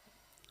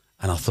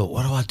 And I thought,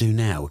 what do I do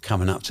now? We're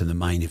coming up to the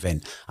main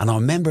event. And I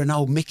remember an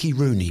old Mickey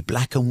Rooney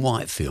black and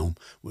white film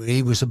where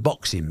he was a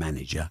boxing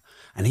manager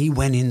and he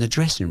went in the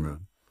dressing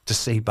room to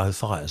see both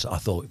fighters. I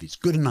thought, if it's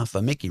good enough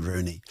for Mickey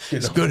Rooney,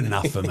 it's good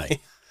enough for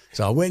me.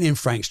 So I went in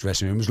Frank's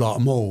dressing room. It was like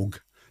a morgue.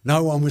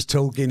 No one was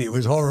talking. It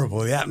was horrible.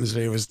 The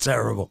atmosphere was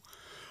terrible.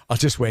 I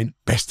just went,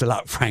 best of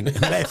luck, Frank,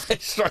 and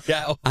left. Straight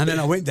out. And then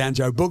I went down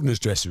Joe Bugner's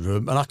dressing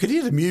room and I could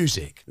hear the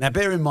music. Now,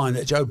 bear in mind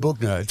that Joe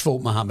Bugner had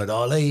fought Muhammad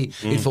Ali,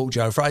 he'd fought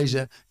Joe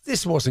Frazier.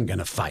 This wasn't going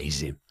to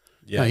faze him.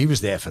 Yeah. No, he was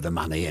there for the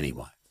money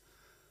anyway.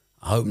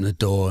 I opened the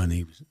door and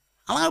he was,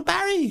 hello,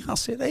 Barry. I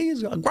said, hey,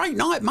 it's a great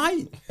night,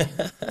 mate.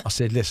 I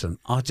said, listen,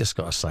 I just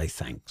got to say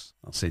thanks.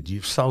 I said,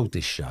 you've sold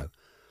this show.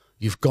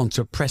 You've gone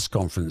to press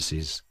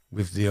conferences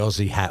with the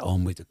Aussie hat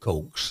on with the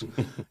corks.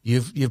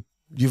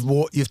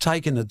 You've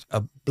taken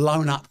a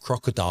blown up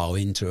crocodile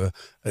into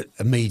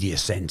a media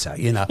centre.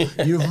 You know,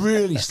 you've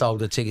really sold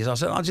the tickets. I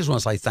said, I just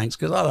want to say thanks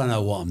because I don't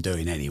know what I'm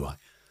doing anyway.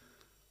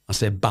 I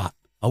said, but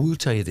I will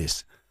tell you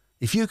this: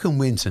 if you can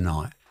win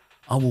tonight,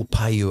 I will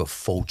pay you a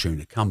fortune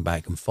to come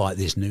back and fight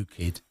this new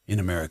kid in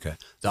America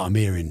that I'm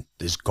hearing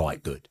is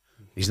quite good.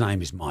 His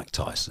name is Mike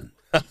Tyson.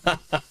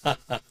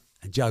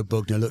 And Joe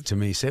Bugner looked at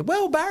me and said,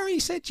 well, Barry, he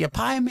said, you're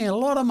paying me a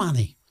lot of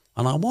money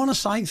and I want to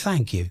say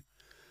thank you.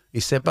 He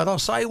said, but I'll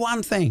say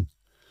one thing.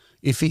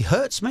 If he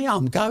hurts me,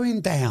 I'm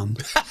going down.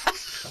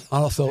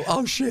 And I thought,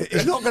 oh, shit,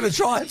 he's not going to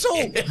try at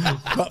all.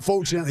 But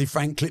fortunately,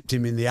 Frank clipped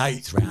him in the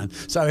 8th round,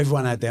 so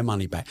everyone had their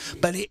money back.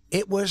 But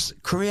it was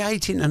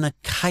creating an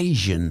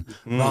occasion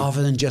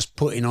rather than just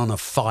putting on a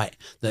fight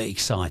that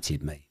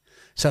excited me.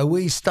 So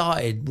we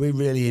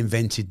really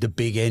invented the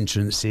big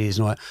entrances.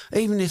 And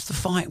even if the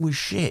fight was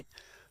shit,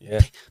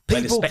 yeah.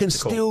 People can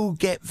still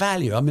get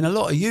value. I mean, a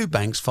lot of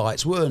Eubanks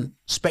fights weren't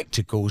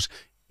spectacles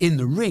in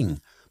the ring,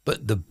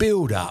 but the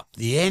build-up,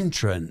 the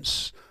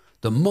entrance,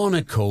 the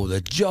monocle, the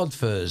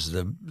jodhpurs,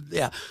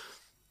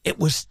 it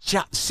was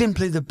just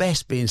simply the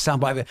best being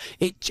somebody.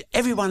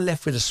 Everyone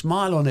left with a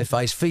smile on their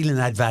face, feeling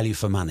they had value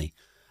for money.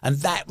 And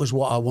that was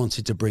what I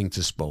wanted to bring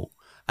to sport.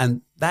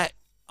 And that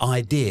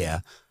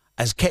idea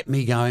has kept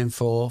me going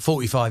for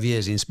 45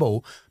 years in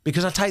sport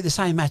because I take the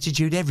same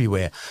attitude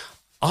everywhere.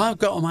 I've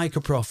got to make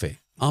a profit.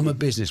 I'm a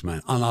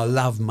businessman and I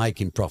love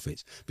making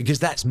profits because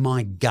that's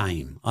my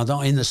game. I'm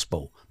not in the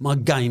sport. My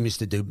game is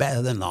to do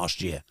better than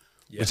last year,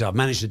 which I've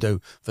managed to do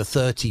for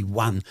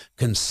 31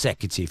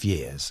 consecutive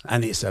years.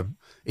 And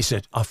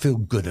I feel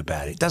good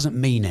about it. It doesn't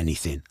mean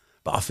anything,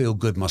 but I feel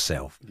good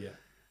myself. Yeah.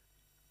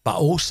 But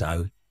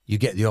also you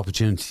get the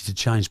opportunity to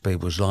change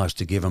people's lives,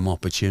 to give them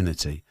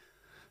opportunity.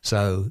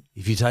 So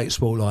if you take a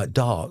sport like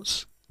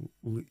darts,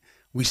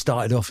 we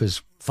started off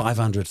as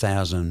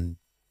 $500,000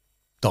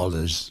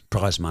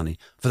 prize money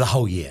for the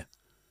whole year.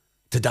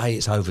 Today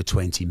it's over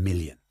 20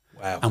 million.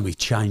 Wow. And we've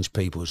changed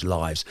people's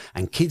lives.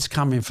 And kids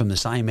coming from the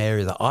same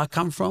area that I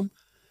come from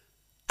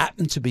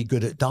happen to be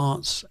good at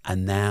darts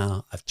and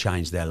now have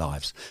changed their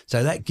lives.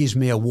 So that gives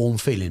me a warm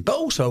feeling, but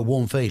also a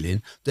warm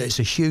feeling that it's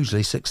a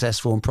hugely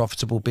successful and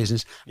profitable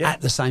business at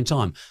the same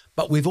time.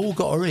 But we've all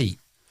got to eat.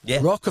 Yeah.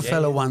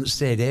 Rockefeller once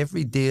said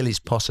every deal is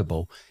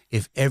possible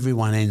if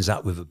everyone ends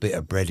up with a bit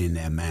of bread in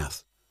their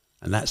mouth.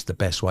 And that's the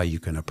best way you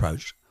can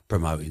approach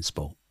promoting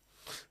sport.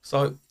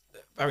 So,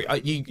 Barry,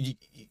 you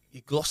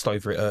glossed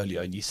over it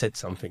earlier and you said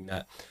something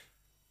that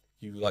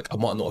I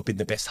might not have been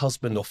the best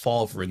husband or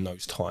father in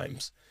those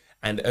times.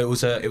 And it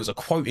was a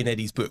quote in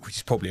Eddie's book, which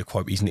is probably a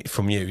quote, isn't it,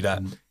 from you,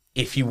 that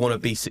if you want to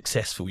be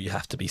successful, you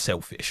have to be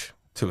selfish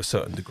to a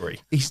certain degree.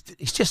 It's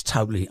just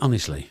totally,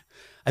 honestly.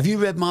 Have you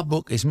read my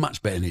book? It's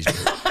much better than his book.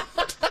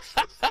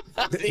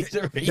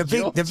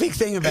 The big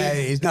thing about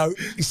it is,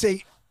 you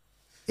see,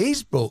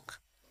 his book,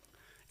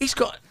 he's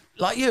got,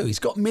 like you, he's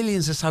got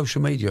millions of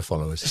social media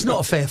followers. It's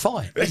not a fair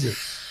fight, is it?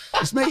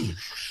 It's me.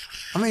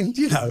 I mean,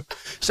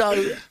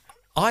 so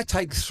I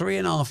take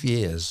 3.5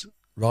 years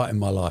writing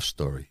my life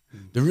story.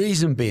 The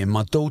reason being,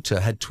 my daughter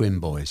had twin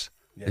boys,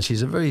 and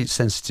she's a very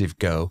sensitive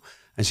girl,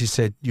 and she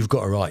said, you've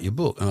got to write your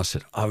book. And I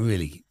said, I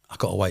I've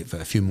got to wait for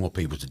a few more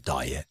people to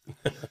die yet.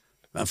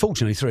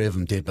 Unfortunately, 3 of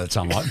them did by the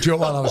time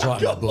while I was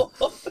writing my book.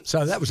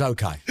 So that was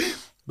okay.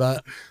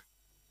 But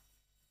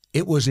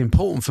it was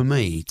important for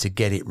me to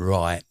get it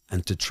right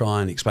and to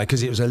try and explain,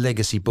 because it was a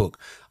legacy book.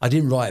 I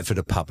didn't write it for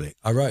the public.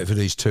 I wrote it for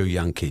these 2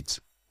 young kids.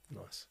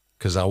 Nice.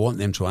 Because I want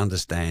them to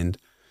understand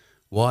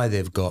why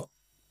they've got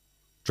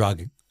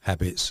drug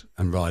habits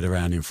and ride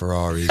around in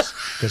Ferraris,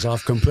 because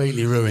I've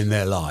completely ruined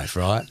their life,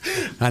 right?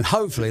 And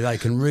hopefully they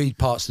can read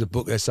parts of the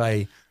book that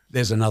say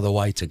there's another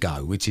way to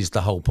go, which is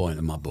the whole point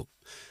of my book.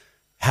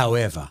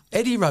 However,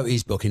 Eddie wrote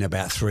his book in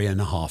about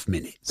 3.5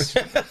 minutes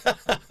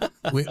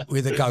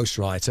with a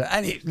ghostwriter.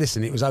 And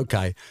listen, it was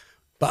okay.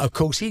 But of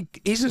course,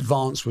 his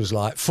advance was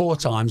like 4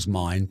 times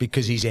mine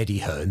because he's Eddie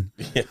Hearn.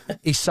 Yeah.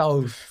 He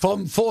sold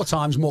 4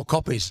 times more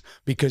copies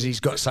because he's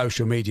got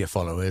social media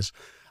followers.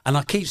 And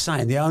I keep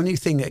saying the only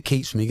thing that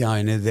keeps me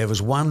going, there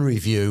was one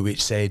review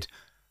which said,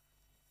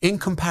 in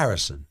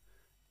comparison,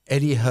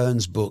 Eddie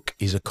Hearn's book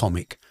is a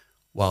comic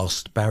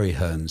whilst Barry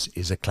Hearn's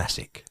is a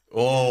classic.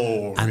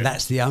 Oh, and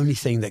that's the only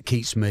thing that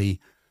keeps me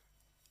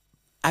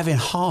having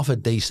half a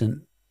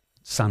decent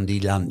Sunday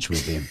lunch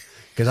with him.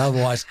 Because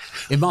otherwise,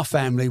 in my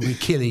family, we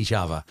kill each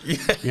other. Yeah.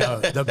 You know,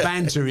 the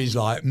banter is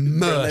like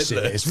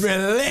merciless,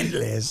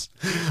 relentless.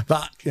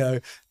 But, you know,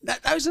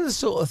 those are the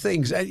sort of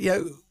things. And, you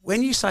know,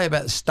 when you say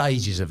about the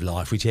stages of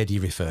life, which Eddie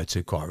referred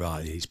to quite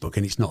rightly in his book,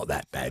 and it's not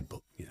that bad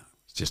book, you know,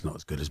 it's just not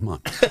as good as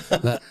mine.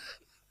 But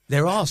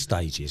there are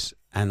stages.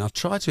 And I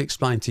try to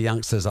explain to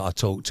youngsters that I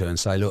talk to and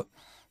say, look,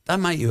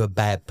 don't make you a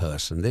bad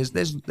person.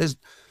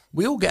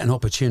 We all get an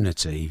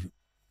opportunity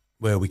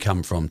where we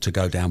come from to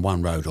go down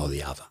one road or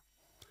the other.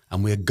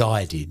 And we're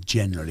guided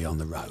generally on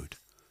the road.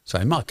 So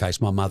in my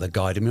case, my mother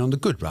guided me on the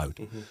good road.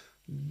 Mm-hmm.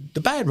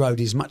 The bad road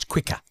is much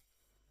quicker,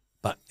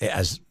 but it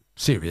has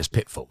serious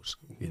pitfalls,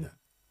 you know.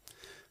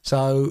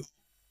 So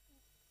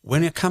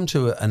when you come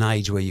to an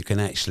age where you can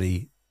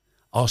actually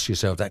ask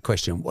yourself that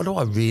question, what do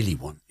I really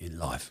want in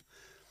life?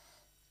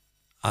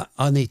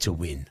 I need to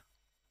win.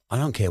 I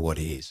don't care what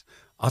it is.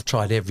 I've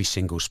tried every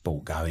single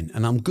sport going,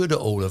 and I'm good at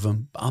all of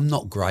them, but I'm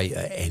not great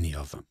at any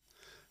of them.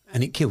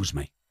 And it kills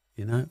me.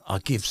 You know, I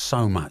give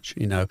so much,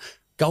 you know,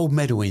 gold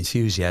medal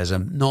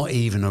enthusiasm, not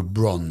even a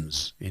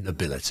bronze in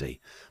ability.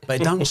 But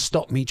it don't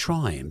stop me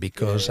trying,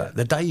 because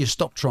the day you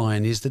stop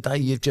trying is the day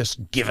you've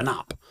just given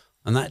up,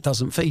 and that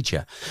doesn't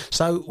feature.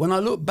 So when I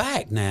look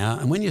back now,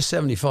 and when you're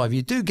 75,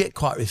 you do get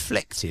quite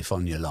reflective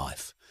on your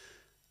life.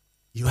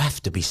 You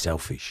have to be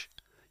selfish.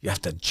 You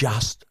have to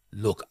just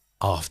look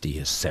after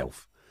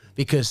yourself,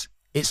 because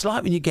it's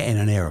like when you get in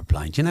an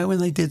aeroplane. Do you know when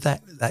they did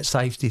that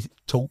safety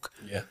talk?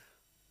 Yeah.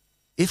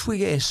 If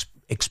we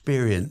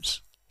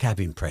experience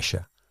cabin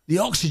pressure, the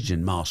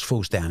oxygen mask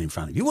falls down in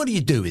front of you. What do you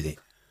do with it?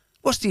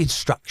 What's the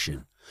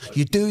instruction?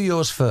 You do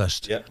yours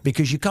first,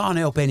 because you can't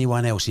help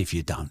anyone else if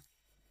you don't.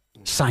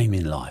 Same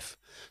in life.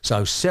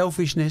 So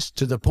selfishness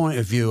to the point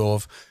of view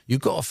of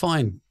you've got to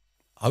find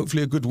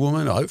hopefully a good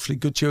woman, or hopefully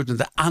good children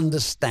that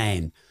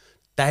understand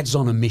Dad's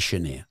on a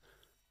mission here.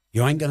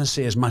 You ain't going to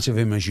see as much of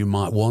him as you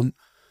might want.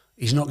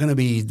 He's not going to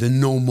be the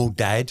normal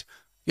dad.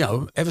 You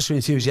know, ever so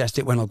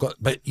enthusiastic when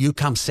but you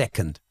come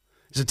second.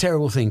 It's a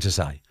terrible thing to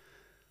say.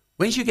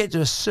 Once you get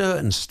to a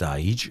certain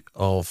stage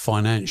of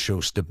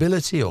financial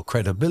stability or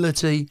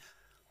credibility,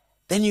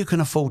 then you can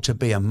afford to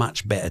be a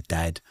much better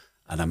dad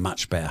and a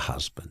much better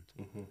husband.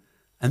 Mm-hmm.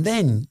 And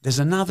then there's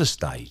another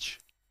stage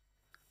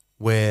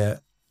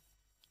where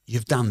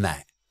you've done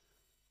that,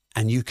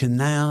 and you can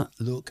now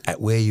look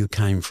at where you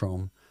came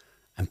from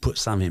and put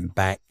something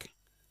back,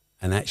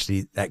 and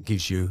actually that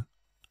gives you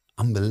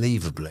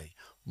unbelievably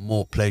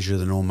more pleasure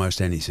than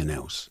almost anything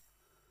else.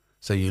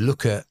 So you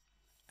look at,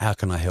 how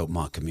can I help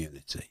my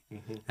community?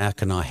 Mm-hmm. How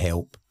can I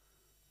help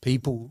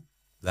people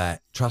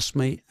that trust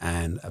me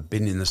and have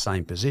been in the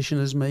same position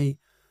as me?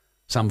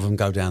 Some of them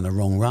go down the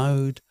wrong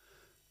road.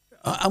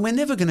 And we're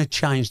never going to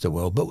change the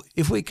world, but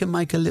if we can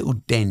make a little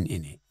dent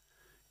in it,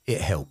 it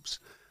helps.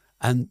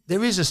 And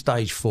there is a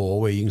stage 4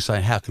 where you can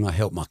say, how can I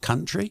help my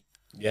country?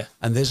 Yeah.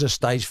 And there's a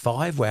stage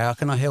 5 where how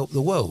can I help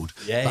the world?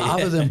 Yeah, but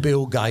other than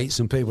Bill Gates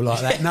and people like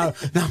that,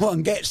 no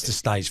one gets to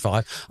stage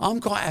 5. I'm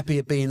quite happy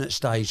at being at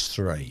stage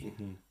 3.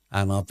 Mm-hmm.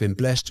 And I've been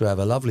blessed to have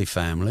a lovely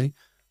family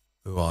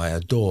who I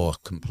adore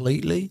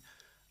completely.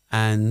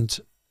 And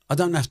I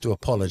don't have to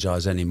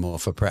apologise anymore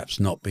for perhaps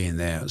not being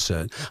there at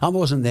certain. I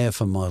wasn't there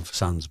for my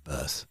son's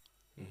birth.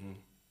 Mm-hmm.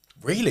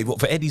 Really? What,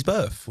 for Eddie's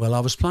birth? Well, I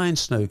was playing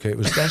snooker. It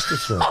was best of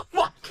 3. Oh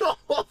my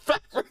God,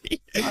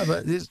 Barry! No,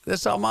 but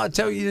that's I might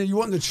tell you. You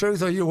want the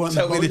truth or you want?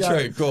 Tell me the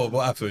truth. Go on.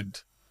 What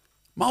happened?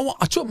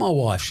 I took my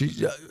wife.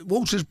 She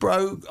Walter's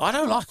broke. I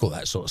don't like all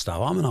that sort of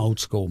stuff. I'm an old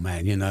school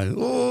man, you know.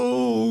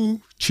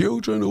 Oh,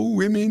 children, oh,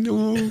 women.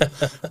 Oh.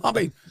 I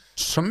mean,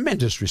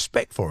 tremendous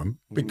respect for them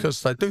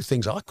because they do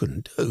things I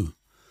couldn't do.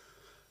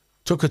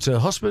 Took her to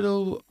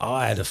hospital.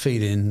 I had a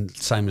feeling,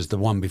 same as the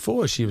one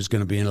before, she was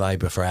going to be in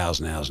labour for hours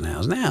and hours and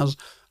hours and hours.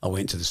 I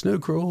went to the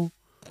snooker hall.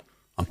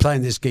 I'm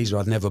playing this geezer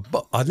I'd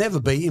never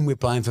beat him. We're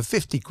playing for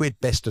 50 quid,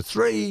 best of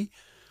 3.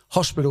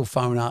 Hospital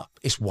phone up.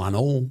 It's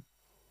 1-1.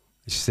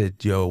 She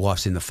said, your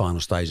wife's in the final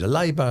stage of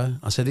labour.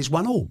 I said, it's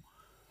 1-1.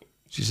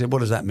 She said, what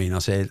does that mean? I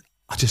said,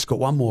 I just got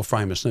one more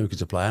frame of snooker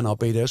to play and I'll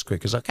be there as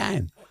quick as I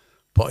can.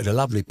 Potted a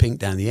lovely pink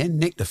down the end,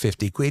 nicked the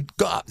 50 quid,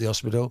 got up to the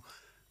hospital,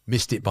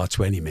 missed it by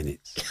 20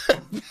 minutes.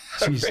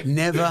 She's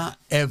never,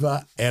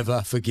 ever,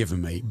 ever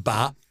forgiven me.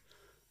 But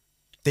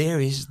there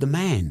is the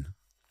man.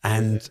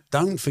 And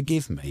don't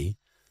forgive me,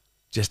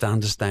 just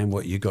understand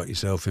what you got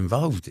yourself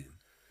involved in.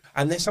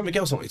 And there's something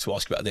else I wanted to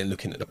ask you about then,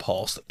 looking at the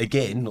past.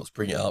 Again, not to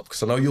bring it up,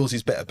 because I know yours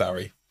is better,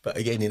 Barry, but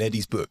again, in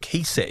Eddie's book,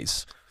 he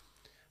says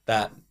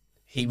that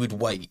he would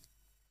wait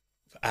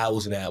for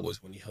hours and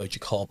hours when he heard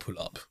your car pull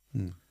up.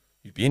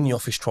 You'd be in the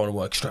office trying to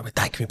work straight away.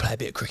 Dad, can we play a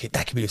bit of cricket?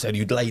 Dad, can we do this? And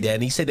you'd lay there.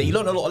 And he said that he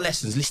learned a lot of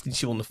lessons listening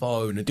to you on the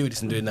phone and doing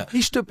this and doing that.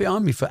 He stood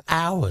behind me for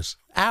hours.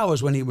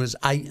 Hours when he was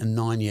 8 and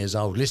 9 years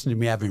old, listening to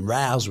me having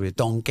rows with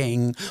Don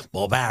King,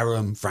 Bob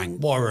Arum,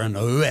 Frank Warren,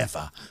 or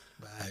whoever.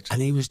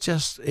 And he was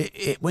just,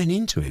 it went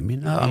into him, you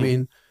know. I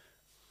mean,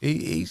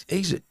 he's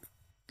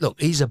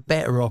a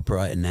better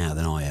operator now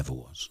than I ever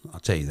was. I'll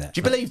tell you that. Do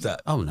you believe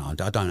that? Oh, no,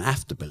 I don't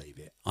have to believe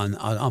it.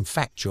 I'm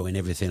factual in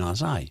everything I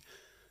say.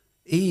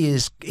 He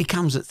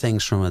comes at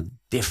things from a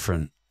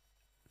different,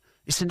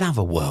 it's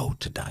another world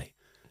today.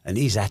 And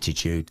his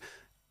attitude,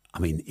 I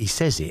mean, he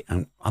says it,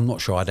 and I'm not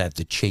sure I'd have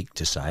the cheek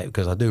to say it,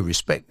 because I do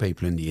respect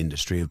people in the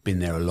industry who've been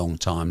there a long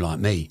time like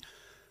me.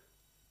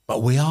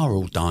 But we are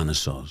all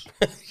dinosaurs.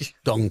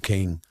 Don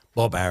King,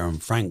 Bob Arum,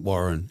 Frank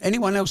Warren,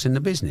 anyone else in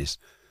the business.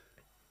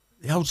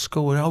 The old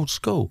school are old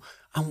school.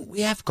 And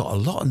we have got a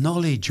lot of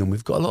knowledge and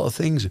we've got a lot of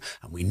things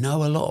and we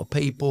know a lot of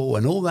people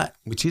and all that,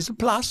 which is a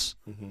plus.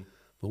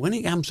 But when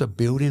it comes to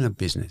building a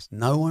business,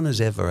 no one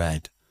has ever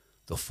had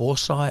the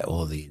foresight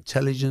or the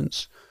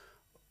intelligence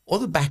or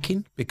the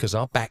backing, because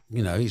I back,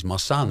 you know, he's my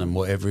son and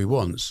whatever he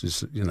wants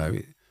is, you know,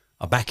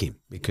 I back him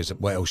because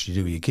what else you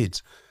do with your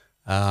kids.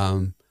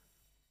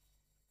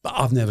 But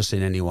I've never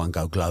seen anyone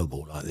go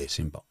global like this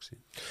in boxing.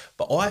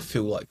 But I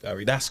feel like,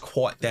 Barry, that's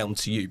quite down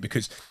to you,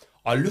 because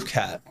I look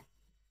at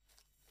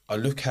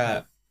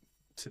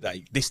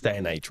today, this day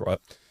and age, right?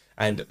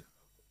 And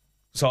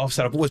so I've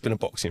said I've always been a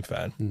boxing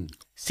fan.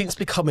 Since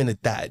becoming a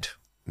dad,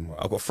 right,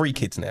 I've got 3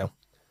 kids now.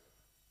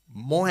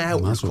 My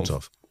outlook. Muzzle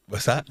tough.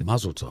 What's that?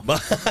 Muzzle tough.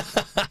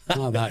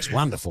 Oh, that's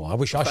wonderful. I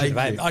wish I should have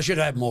had. I should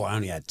have had more. I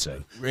only had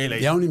 2. Really?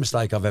 The only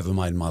mistake I've ever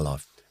made in my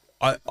life.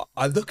 I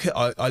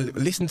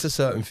listen to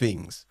certain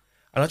things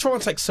and I try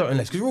and take certain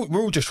lessons, because we're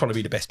all just trying to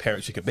be the best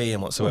parents we could be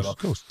and whatsoever. Of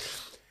course.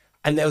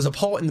 And there was a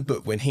part in the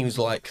book when he was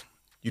like,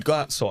 you'd go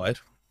outside,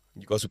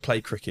 you guys would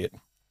play cricket.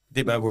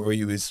 Didn't matter whether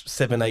you was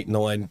 7, 8,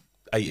 9,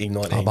 18,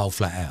 19. I bowl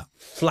flat out.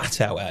 Flat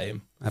out at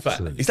him.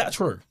 Absolutely. Is that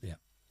true? Yeah.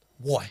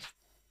 Why?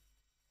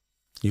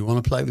 You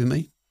want to play with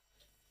me?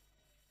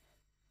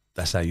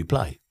 That's how you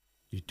play.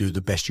 You do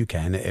the best you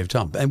can at every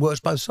time. And it works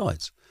both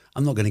sides.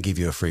 I'm not going to give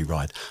you a free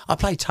ride. I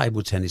play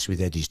table tennis with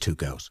Eddie's 2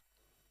 girls.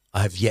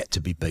 I have yet to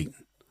be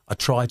beaten. I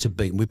try to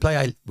beat them. We play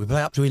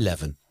up to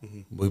 11.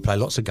 We play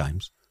lots of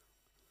games.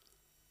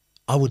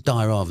 I would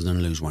die rather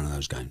than lose one of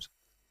those games.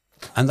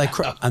 And they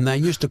cry, and they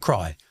used to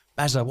cry,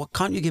 Bazza, what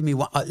can't you give me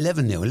 11-0,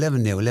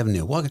 11-0,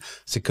 11-0? Why? I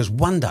said, because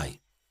one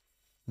day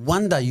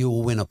you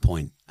will win a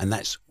point, and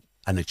that's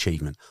an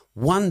achievement.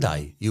 One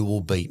day you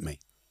will beat me,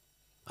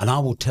 and I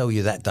will tell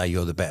you that day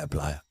you're the better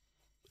player.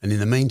 And in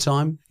the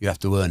meantime, you have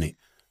to earn it.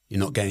 You're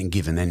not getting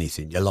given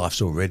anything. Your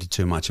life's already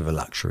too much of a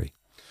luxury.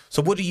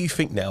 So what do you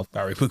think now,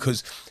 Barry?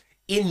 Because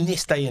in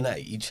this day and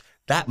age,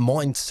 that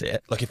mindset,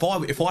 like if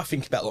I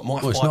think about like my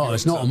 5-year-old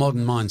it's not a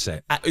modern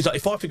mindset. It's like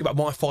if I think about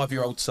my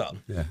 5-year-old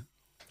son, yeah,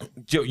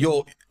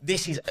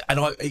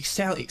 it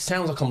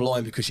sounds like I'm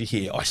lying because you're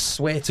here. I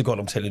swear to God,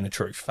 I'm telling the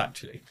truth.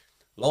 Factually,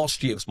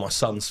 last year was my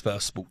son's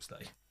first sports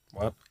day.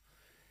 Right,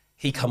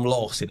 he come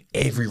last in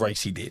every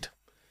race he did,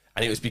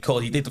 and it was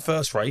because he did the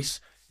first race.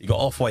 He got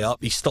halfway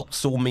up. He stopped,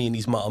 saw me and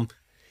his mum.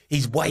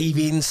 He's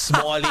waving,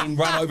 smiling,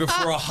 ran over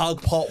for a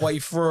hug part way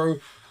through.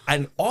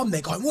 And I'm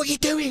there going, what are you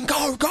doing?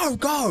 Go, go,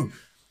 go.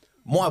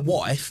 My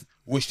wife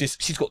was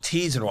just, she's got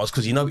tears in her eyes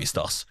because he noticed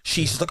us.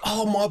 She's just like,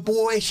 oh, my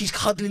boy. She's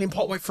cuddling him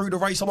part way through the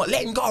race. I'm like,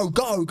 let him go,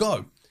 go,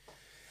 go.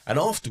 And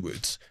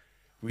afterwards,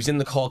 we was in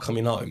the car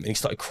coming home and he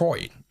started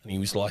crying. And he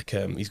was like,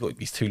 he's got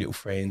these 2 little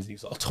friends. He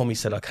was like, oh, Tommy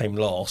said I came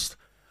last.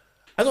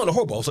 And not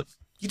horrible. I was like,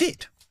 you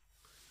did.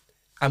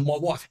 And my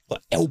wife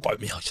like elbowed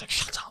me. She's like,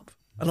 shut up.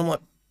 And I'm like,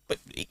 but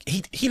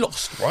he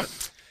lost,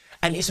 right?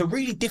 And it's a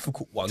really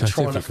difficult one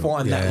trying to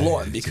find that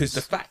line, because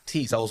the fact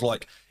is, I was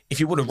like, if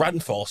you would have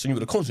ran fast and you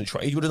would have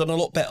concentrated, you would have done a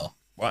lot better,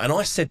 right? And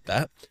I said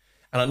that,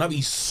 and I know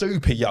he's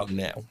super young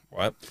now,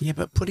 right? Yeah,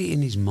 but put it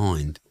in his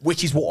mind.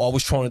 Which is what I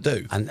was trying to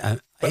do. And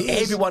but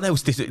everyone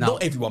else did it. No,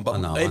 not everyone, but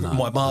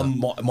my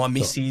mum, my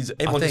missus,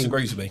 everyone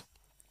disagrees with me.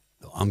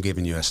 I'm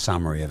giving you a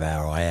summary of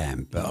how I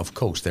am, but of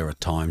course there are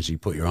times you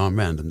put your arm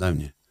around them, don't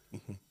you?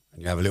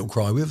 And you have a little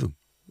cry with them.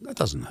 That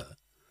doesn't hurt.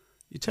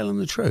 You tell them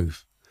the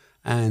truth.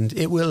 And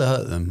it will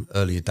hurt them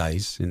earlier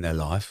days in their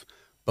life.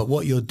 But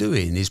what you're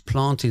doing is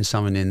planting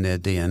something in their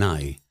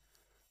DNA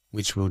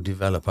which will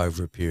develop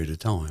over a period of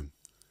time.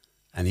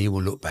 And he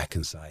will look back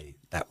and say,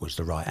 that was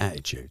the right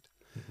attitude.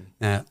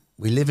 Now,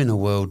 we live in a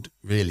world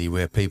really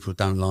where people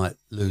don't like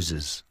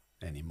losers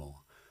anymore.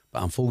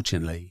 But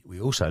unfortunately,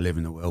 we also live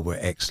in a world where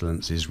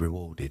excellence is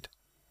rewarded.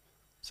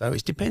 So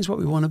it depends what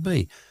we want to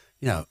be.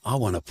 You know, I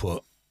want to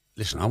put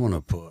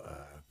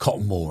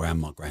cotton wool around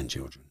my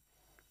grandchildren,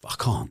 but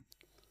I can't.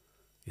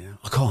 You know,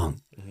 I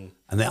can't.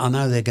 And I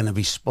know they're going to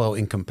be spoilt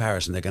in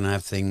comparison. They're going to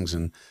have things,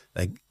 and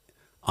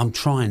I'm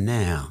trying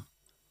now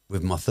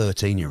with my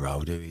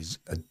 13-year-old, who is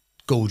a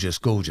gorgeous,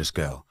 gorgeous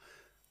girl.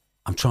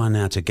 I'm trying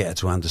now to get her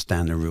to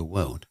understand the real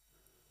world.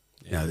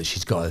 You know, that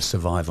she's got to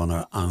survive on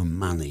her own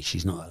money.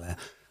 She's not allowed.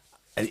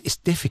 And it's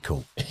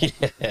difficult.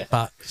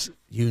 But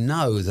you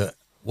know that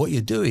what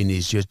you're doing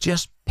is you're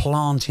just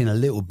planting a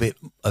little bit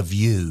of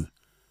you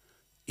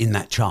in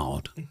that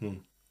child.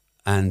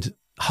 And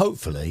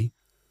hopefully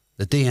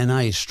the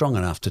DNA is strong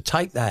enough to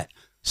take that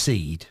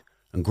seed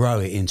and grow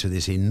it into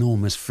this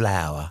enormous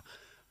flower.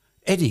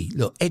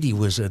 Eddie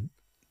was a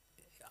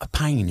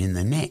pain in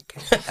the neck.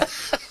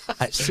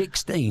 At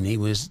 16, he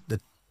was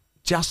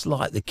just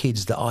like the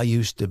kids that I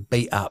used to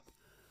beat up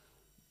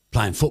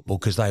playing football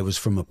because they was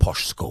from a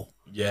posh school.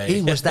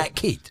 He was that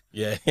kid.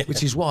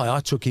 Which is why I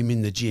took him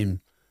in the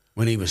gym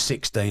when he was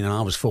 16 and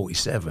I was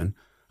 47,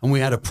 and we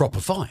had a proper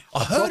fight.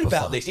 I heard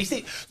about this. Is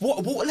it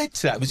what led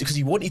to that? Was it because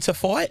he wanted to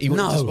fight?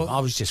 No, I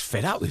was just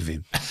fed up with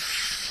him.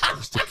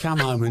 Just to come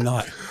home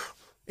and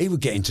he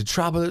would get into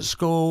trouble at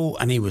school,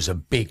 and he was a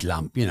big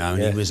lump, you know,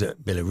 and he was at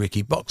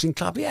Billericay Boxing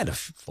Club. He had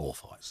 4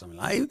 fights, something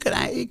like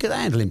that. He could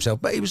handle himself,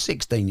 but he was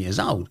 16 years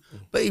old.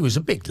 But he was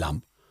a big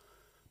lump.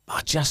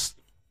 I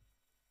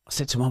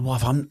said to my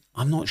wife, I'm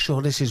not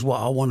sure this is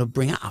what I want to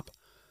bring up.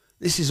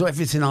 This is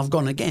everything I've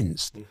gone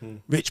against.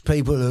 Rich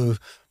people who've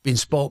been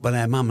spoilt by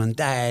their mum and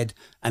dad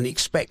and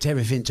expect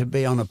everything to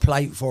be on a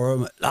plate for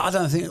them. I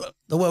don't think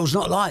the world's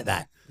not like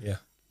that.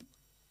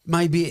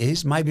 Maybe it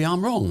is. Maybe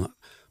I'm wrong.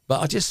 But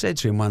I just said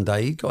to him one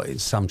day, he got in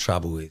some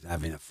trouble with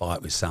having a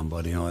fight with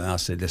somebody. And I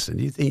said, listen,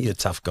 you think you're a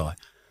tough guy?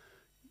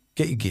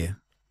 Get your gear.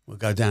 We'll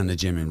go down to the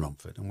gym in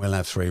Romford and we'll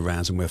have 3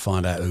 rounds and we'll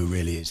find out who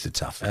really is the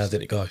toughest. How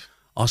did it go?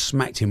 I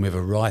smacked him with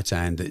a right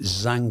hand that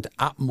zanged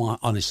up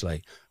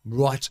honestly,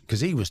 right,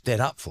 because he was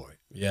dead up for it.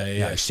 You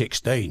know,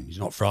 16, he's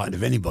not frightened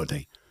of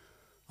anybody.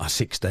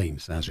 16,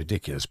 sounds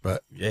ridiculous,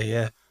 but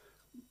bear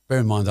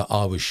in mind that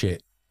I was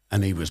shit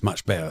and he was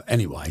much better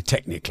anyway,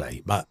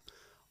 technically, but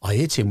I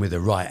hit him with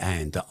a right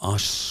hand that I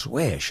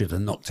swear should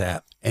have knocked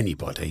out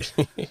anybody.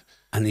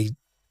 And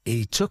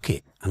he took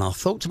it. And I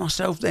thought to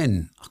myself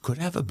then, I could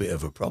have a bit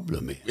of a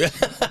problem here.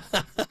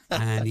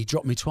 And he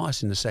dropped me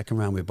twice in the second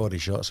round with body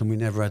shots, and we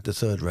never had the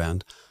 3rd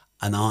round.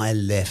 And I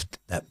left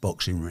that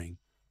boxing ring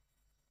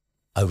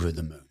over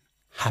the moon,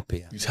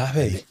 happier. He's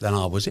happy than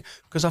I was,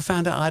 because I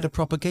found out I had a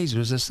proper geezer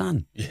as a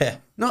son.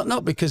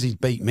 Not because he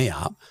beat me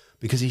up,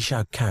 because he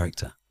showed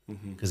character.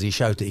 Because he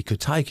showed that he could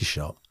take a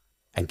shot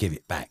and give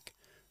it back.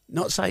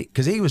 Not say,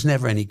 because he was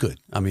never any good.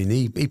 I mean,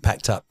 he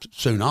packed up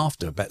soon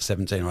after, about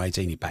 17 or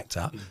 18 he packed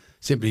up,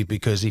 simply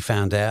because he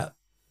found out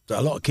that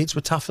a lot of kids were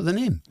tougher than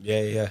him.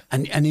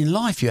 And in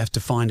life you have to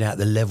find out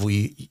the level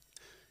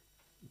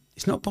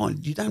it's not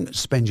point, you don't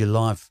spend your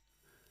life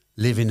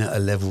living at a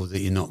level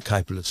that you're not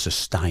capable of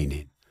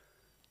sustaining.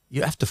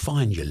 You have to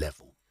find your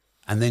level,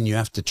 and then you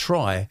have to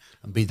try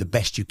and be the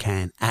best you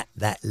can at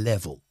that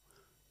level.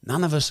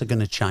 None of us are going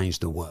to change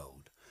the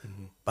world,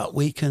 but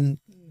we can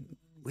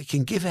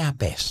give our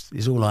best,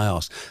 is all I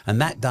ask.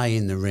 And that day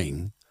in the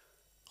ring,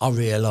 I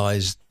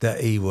realised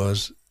that he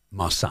was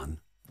my son.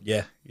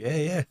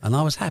 And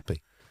I was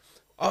happy.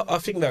 I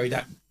think, Barry,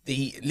 that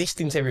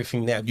listening to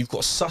everything now, you've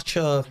got such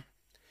a...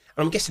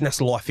 I'm guessing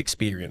that's life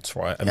experience,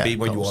 right? And being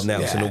where you are now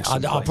is an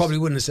awesome place. I probably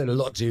wouldn't have said a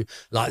lot to you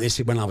like this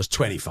when I was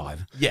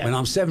 25. When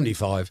I'm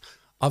 75,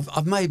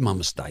 I've made my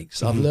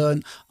mistakes. I've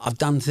learned, I've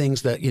done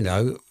things that, you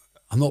know,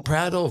 I'm not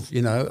proud of.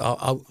 You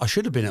know, I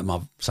should have been at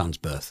my son's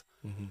birth.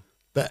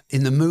 But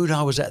in the mood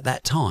I was at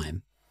that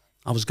time,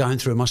 I was going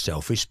through my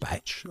selfish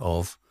patch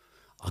of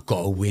I've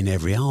got to win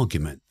every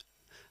argument.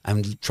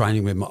 And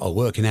training with or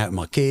working out with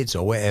my kids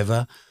or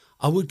whatever,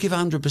 I would give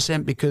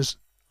 100% because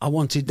I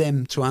wanted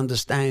them to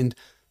understand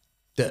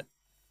that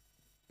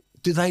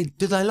do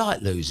they like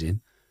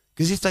losing?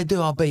 Because if they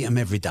do, I'll beat them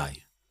every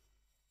day.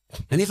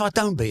 And if I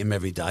don't beat them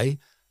every day,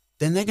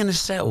 then they're going to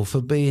settle for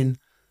being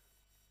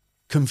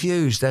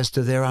confused as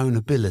to their own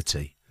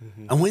ability.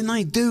 And when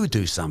they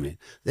do something,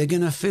 they're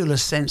going to feel a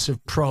sense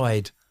of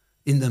pride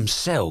in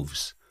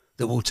themselves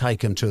that will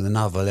take them to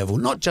another level,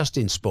 not just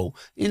in sport,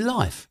 in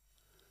life.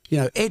 You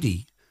know,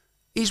 Eddie,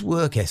 his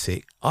work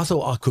ethic, I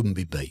thought I couldn't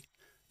be beat.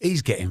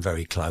 He's getting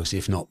very close,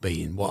 if not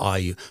beating what are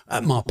you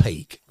at my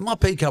peak. At my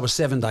peak, I was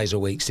 7 days a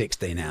week,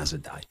 16 hours a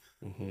day.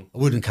 I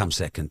wouldn't come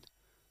second.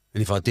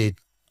 And if I did,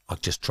 I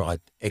just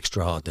tried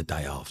extra hard the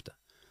day after.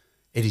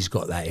 Eddie's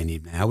got that in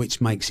him now,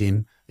 which makes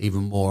him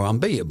even more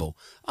unbeatable.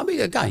 I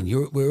mean, again,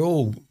 we're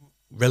all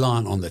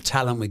reliant on the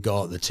talent we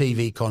got, the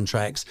TV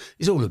contracts.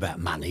 It's all about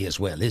money as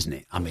well, isn't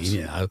it? I mean,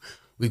 you know,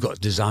 we've got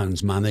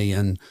DAZN's money,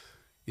 and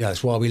you know,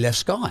 that's why we left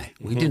Sky.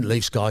 We didn't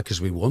leave Sky because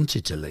we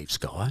wanted to leave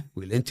Sky.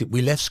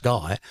 We left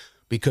Sky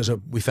because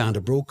we found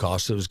a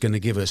broadcaster that was going to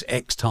give us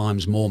X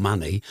times more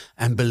money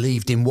and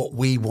believed in what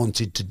we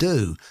wanted to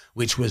do,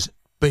 which was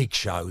big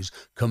shows,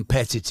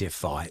 competitive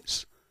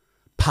fights,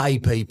 pay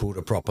people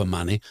the proper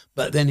money,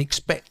 but then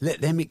let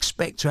them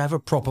expect to have a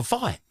proper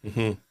fight.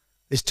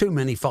 There's too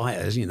many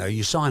fighters, you know,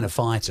 you sign a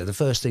fighter, the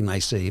first thing they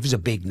see, if it's a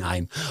big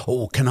name,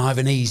 oh, can I have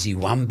an easy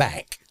one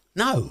back?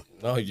 No.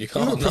 No, you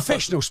can't. You're a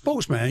professional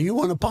sportsman and you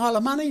want a pile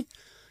of money,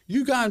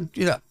 you go and,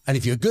 you know, and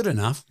if you're good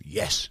enough,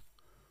 yes.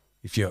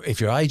 If you're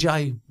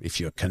AJ,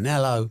 if you're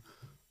Canelo,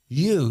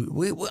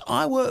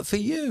 I work for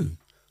you.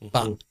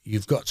 But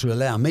you've got to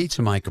allow me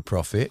to make a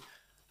profit,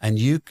 and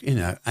you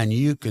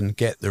can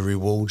get the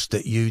rewards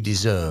that you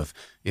deserve.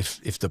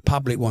 If the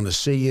public want to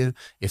see you,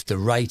 if the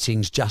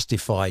ratings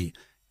justify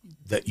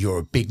that you're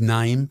a big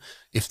name,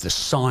 if the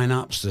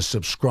sign-ups, the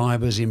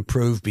subscribers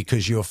improve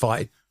because you're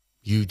fighting,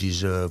 you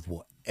deserve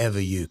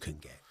whatever you can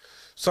get.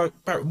 So,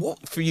 Barry,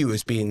 what for you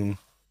has been...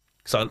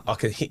 So I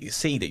can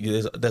see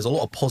that there's a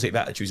lot of positive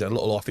attitudes and a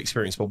lot of life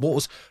experience, but what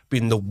has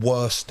been the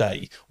worst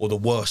day or the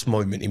worst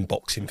moment in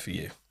boxing for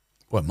you?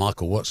 Well,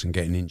 Michael Watson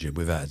getting injured,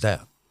 without a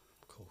doubt.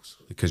 Of course.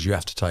 Because you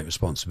have to take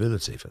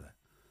responsibility for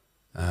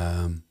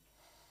that.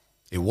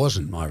 It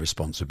wasn't my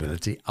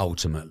responsibility,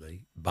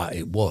 ultimately, but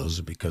it was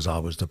because I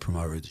was the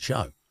promoter of the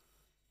show.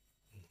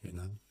 You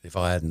know, if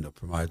I hadn't have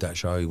promoted that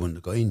show, he wouldn't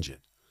have got injured.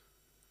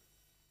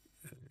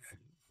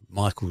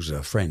 Michael's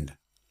a friend,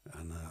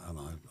 and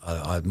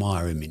I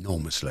admire him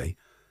enormously,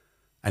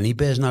 and he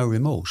bears no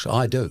remorse.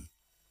 I do,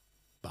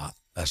 but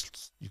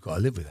you've got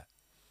to live with that.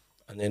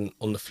 And then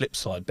on the flip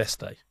side,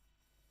 best day?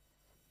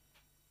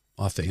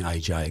 I think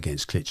AJ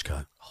against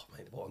Klitschko. Oh,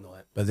 mate, what a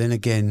night. But then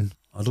again,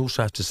 I'd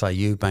also have to say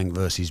Eubank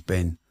versus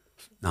Ben,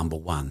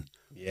 #1.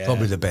 Yeah.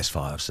 Probably the best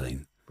fight I've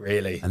seen.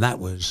 Really? And that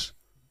was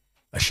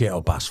a shit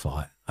or bust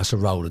fight. That's a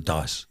roll of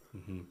dice.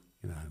 You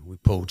know, we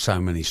pulled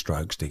so many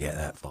strokes to get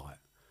that fight.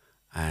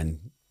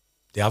 And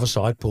the other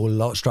side pulled a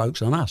lot of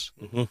strokes on us.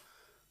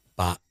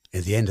 But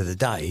at the end of the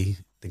day,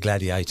 the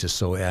gladiators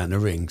saw it out in the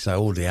ring, so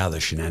all the other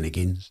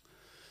shenanigans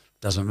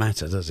doesn't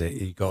matter, does it?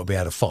 You've got to be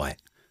able to fight.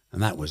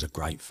 And that was a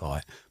great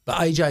fight. But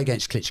AJ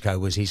against Klitschko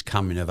was his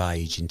coming of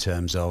age in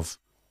terms of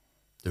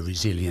the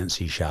resilience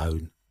he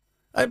showed.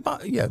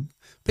 But, you know,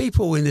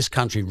 people in this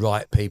country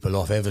write people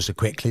off ever so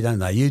quickly, don't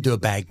they? You do a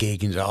bad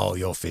gig and say, oh,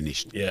 you're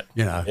finished. Yeah.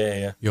 You know,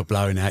 yeah. You're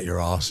blowing out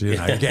your arse, you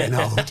know, you're getting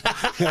old.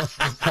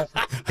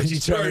 And you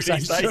try to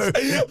say true.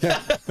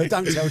 Yeah, but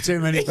don't tell too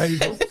many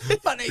people.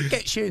 But it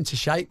gets you into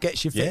shape,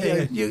 gets you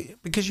fit.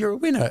 Because you're a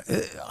winner.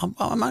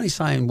 I'm only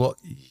saying what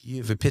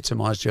you've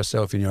epitomised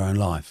yourself in your own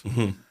life.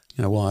 You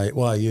know, why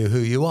are you who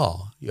you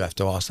are? You have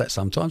to ask that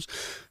sometimes.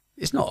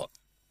 It's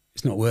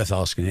not worth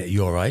asking it at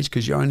your age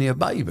because you're only a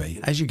baby.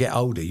 As you get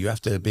older, you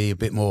have to be a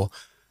bit more,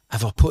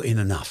 have I put in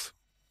enough?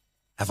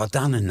 Have I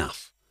done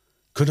enough?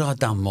 Could I have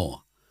done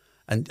more?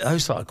 And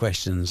those sort of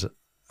questions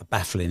are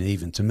baffling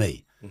even to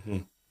me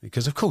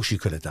because, of course, you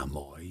could have done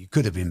more. You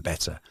could have been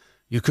better.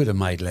 You could have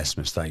made less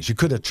mistakes. You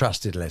could have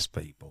trusted less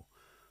people.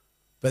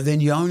 But then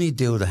you only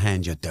deal the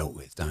hand you're dealt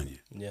with, don't you?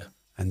 Yeah.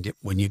 And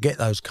when you get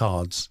those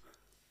cards,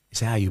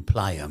 it's how you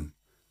play them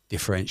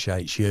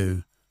differentiates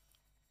you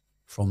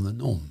from the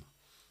norm.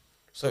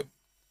 So,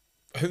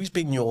 who's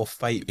been your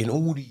favourite in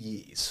all the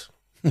years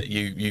that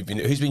you've been?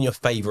 Who's been your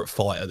favourite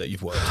fighter that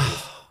you've worked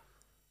with?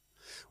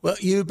 Well,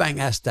 Eubank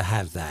has to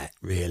have that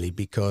really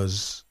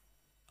because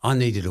I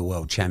needed a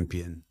world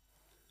champion.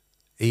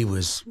 He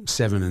was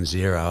 7-0,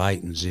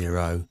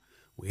 8-0.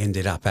 We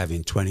ended up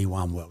having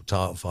 21 world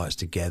title fights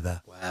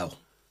together. Wow.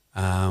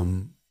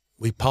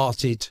 We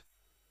parted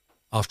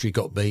after he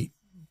got beat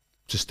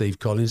to Steve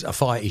Collins, a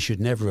fight he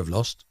should never have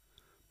lost,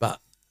 but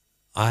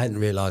I hadn't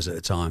realised at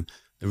the time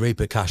the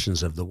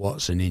repercussions of the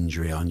Watson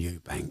injury on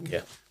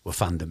Eubank were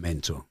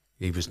fundamental.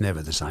 He was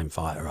never the same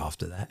fighter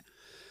after that.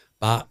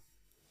 But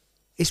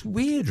it's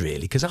weird,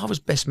 really, because I was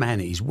best man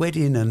at his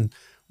wedding and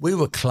we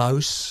were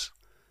close.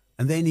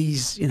 And then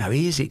he's, you know,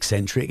 he is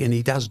eccentric and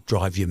he does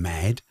drive you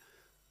mad.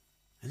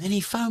 And then he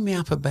phoned me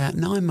up about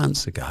 9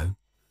 months ago.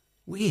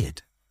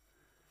 Weird.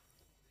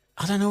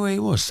 I don't know where he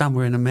was,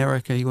 somewhere in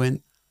America. He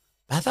went,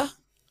 Bather?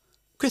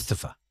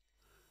 Christopher?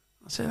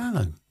 I said,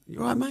 hello.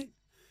 You all right, mate?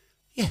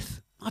 Yes.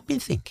 I've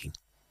been thinking,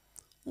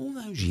 all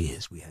those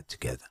years we had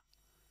together,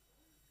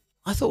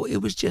 I thought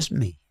it was just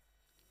me.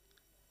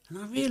 And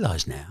I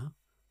realise now,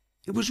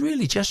 it was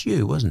really just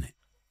you, wasn't it?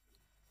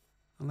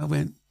 And I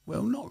went,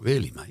 well, not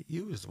really, mate.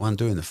 You was the one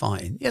doing the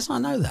fighting. Yes, I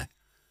know that.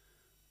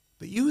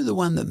 But you were the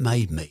one that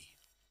made me.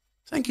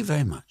 Thank you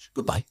very much.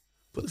 Goodbye.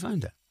 Put the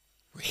phone down.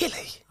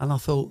 Really? And I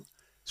thought,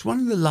 it's one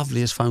of the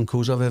loveliest phone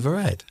calls I've ever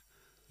had.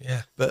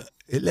 Yeah. But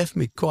it left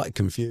me quite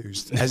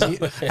confused,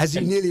 as he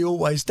nearly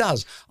always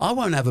does. I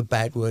won't have a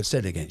bad word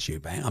said against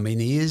Eubank. I mean,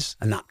 he is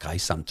a nutcase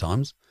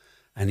sometimes,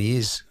 and he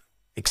is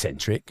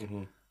eccentric,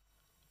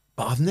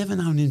 but I've never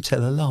known him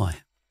tell a lie.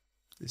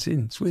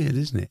 It's weird,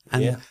 isn't it?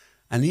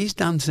 And he's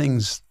done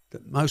things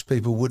that most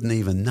people wouldn't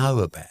even know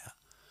about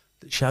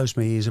that shows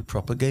me he's a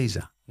proper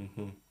geezer.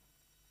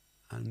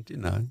 And, you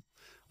know,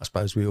 I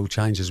suppose we all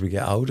change as we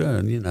get older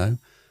and, you know,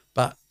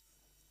 but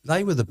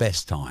they were the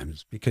best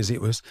times, because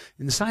it was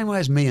in the same way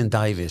as me and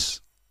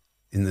Davis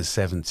in the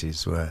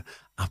 70s were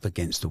up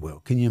against the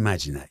world. Can you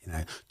imagine that? You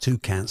know, two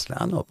council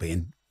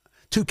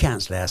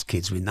house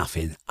kids with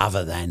nothing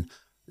other than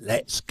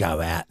let's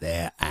go out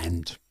there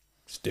and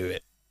Let's do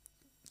it.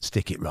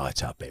 Stick it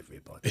right up,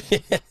 everybody.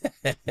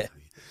 And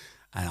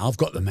I've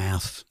got the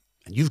mouth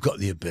and you've got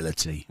the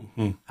ability,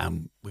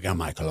 and we're going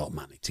to make a lot of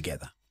money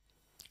together.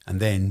 And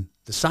then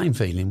the same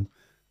feeling,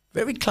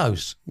 very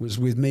close, was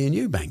with me and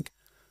Eubank.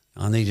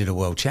 I needed a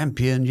world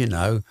champion, you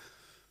know.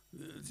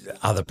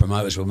 Other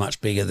promoters were much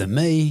bigger than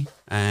me,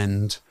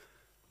 and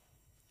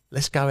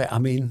let's go out. I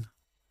mean,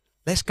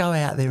 let's go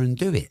out there and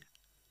do it,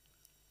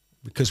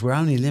 because we're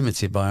only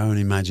limited by our own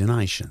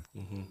imagination.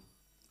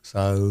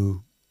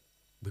 So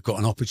we've got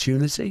an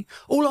opportunity.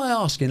 All I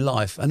ask in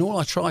life, and all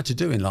I try to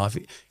do in life,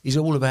 is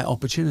all about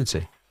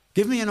opportunity.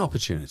 Give me an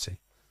opportunity.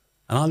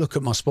 And I look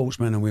at my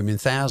sportsmen and women,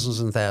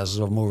 thousands and thousands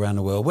of them all around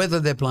the world, whether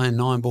they're playing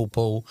 9-ball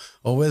pool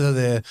or whether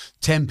they're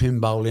 10-pin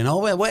bowling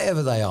or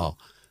whatever they are.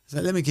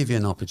 So let me give you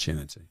an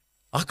opportunity.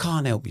 I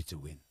can't help you to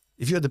win.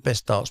 If you're the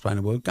best darts player in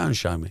the world, go and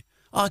show me.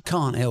 I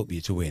can't help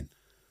you to win.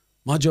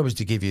 My job is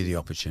to give you the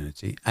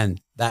opportunity, and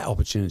that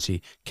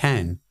opportunity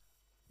can,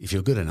 if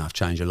you're good enough,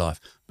 change your life.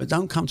 But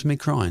don't come to me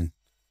crying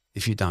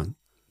if you don't,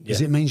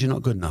 because it means you're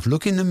not good enough.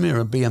 Look in the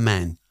mirror, be a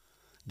man.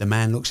 The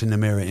man looks in the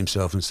mirror at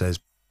himself and says,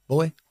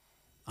 boy,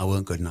 I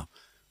weren't good enough.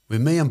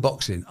 With me and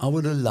boxing, I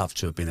would have loved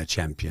to have been a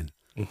champion.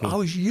 I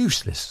was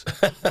useless.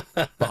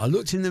 But I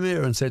looked in the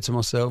mirror and said to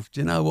myself,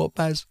 do you know what,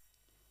 Baz?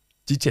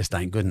 You just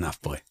ain't good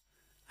enough, boy.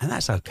 And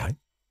that's okay,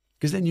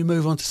 because then you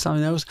move on to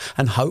something else,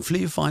 and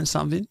hopefully you find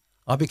something.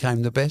 I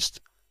became the best,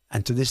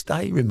 and to this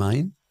day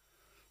remain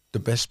the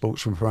best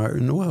sportsman promoter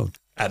in the world.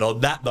 And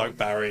on that note,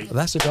 Barry,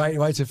 that's a great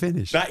way to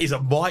finish. That is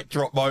a mic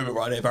drop moment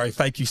right there, Barry.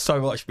 Thank you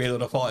so much for being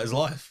on A Fighter's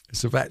Life.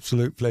 It's an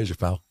absolute pleasure,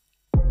 pal.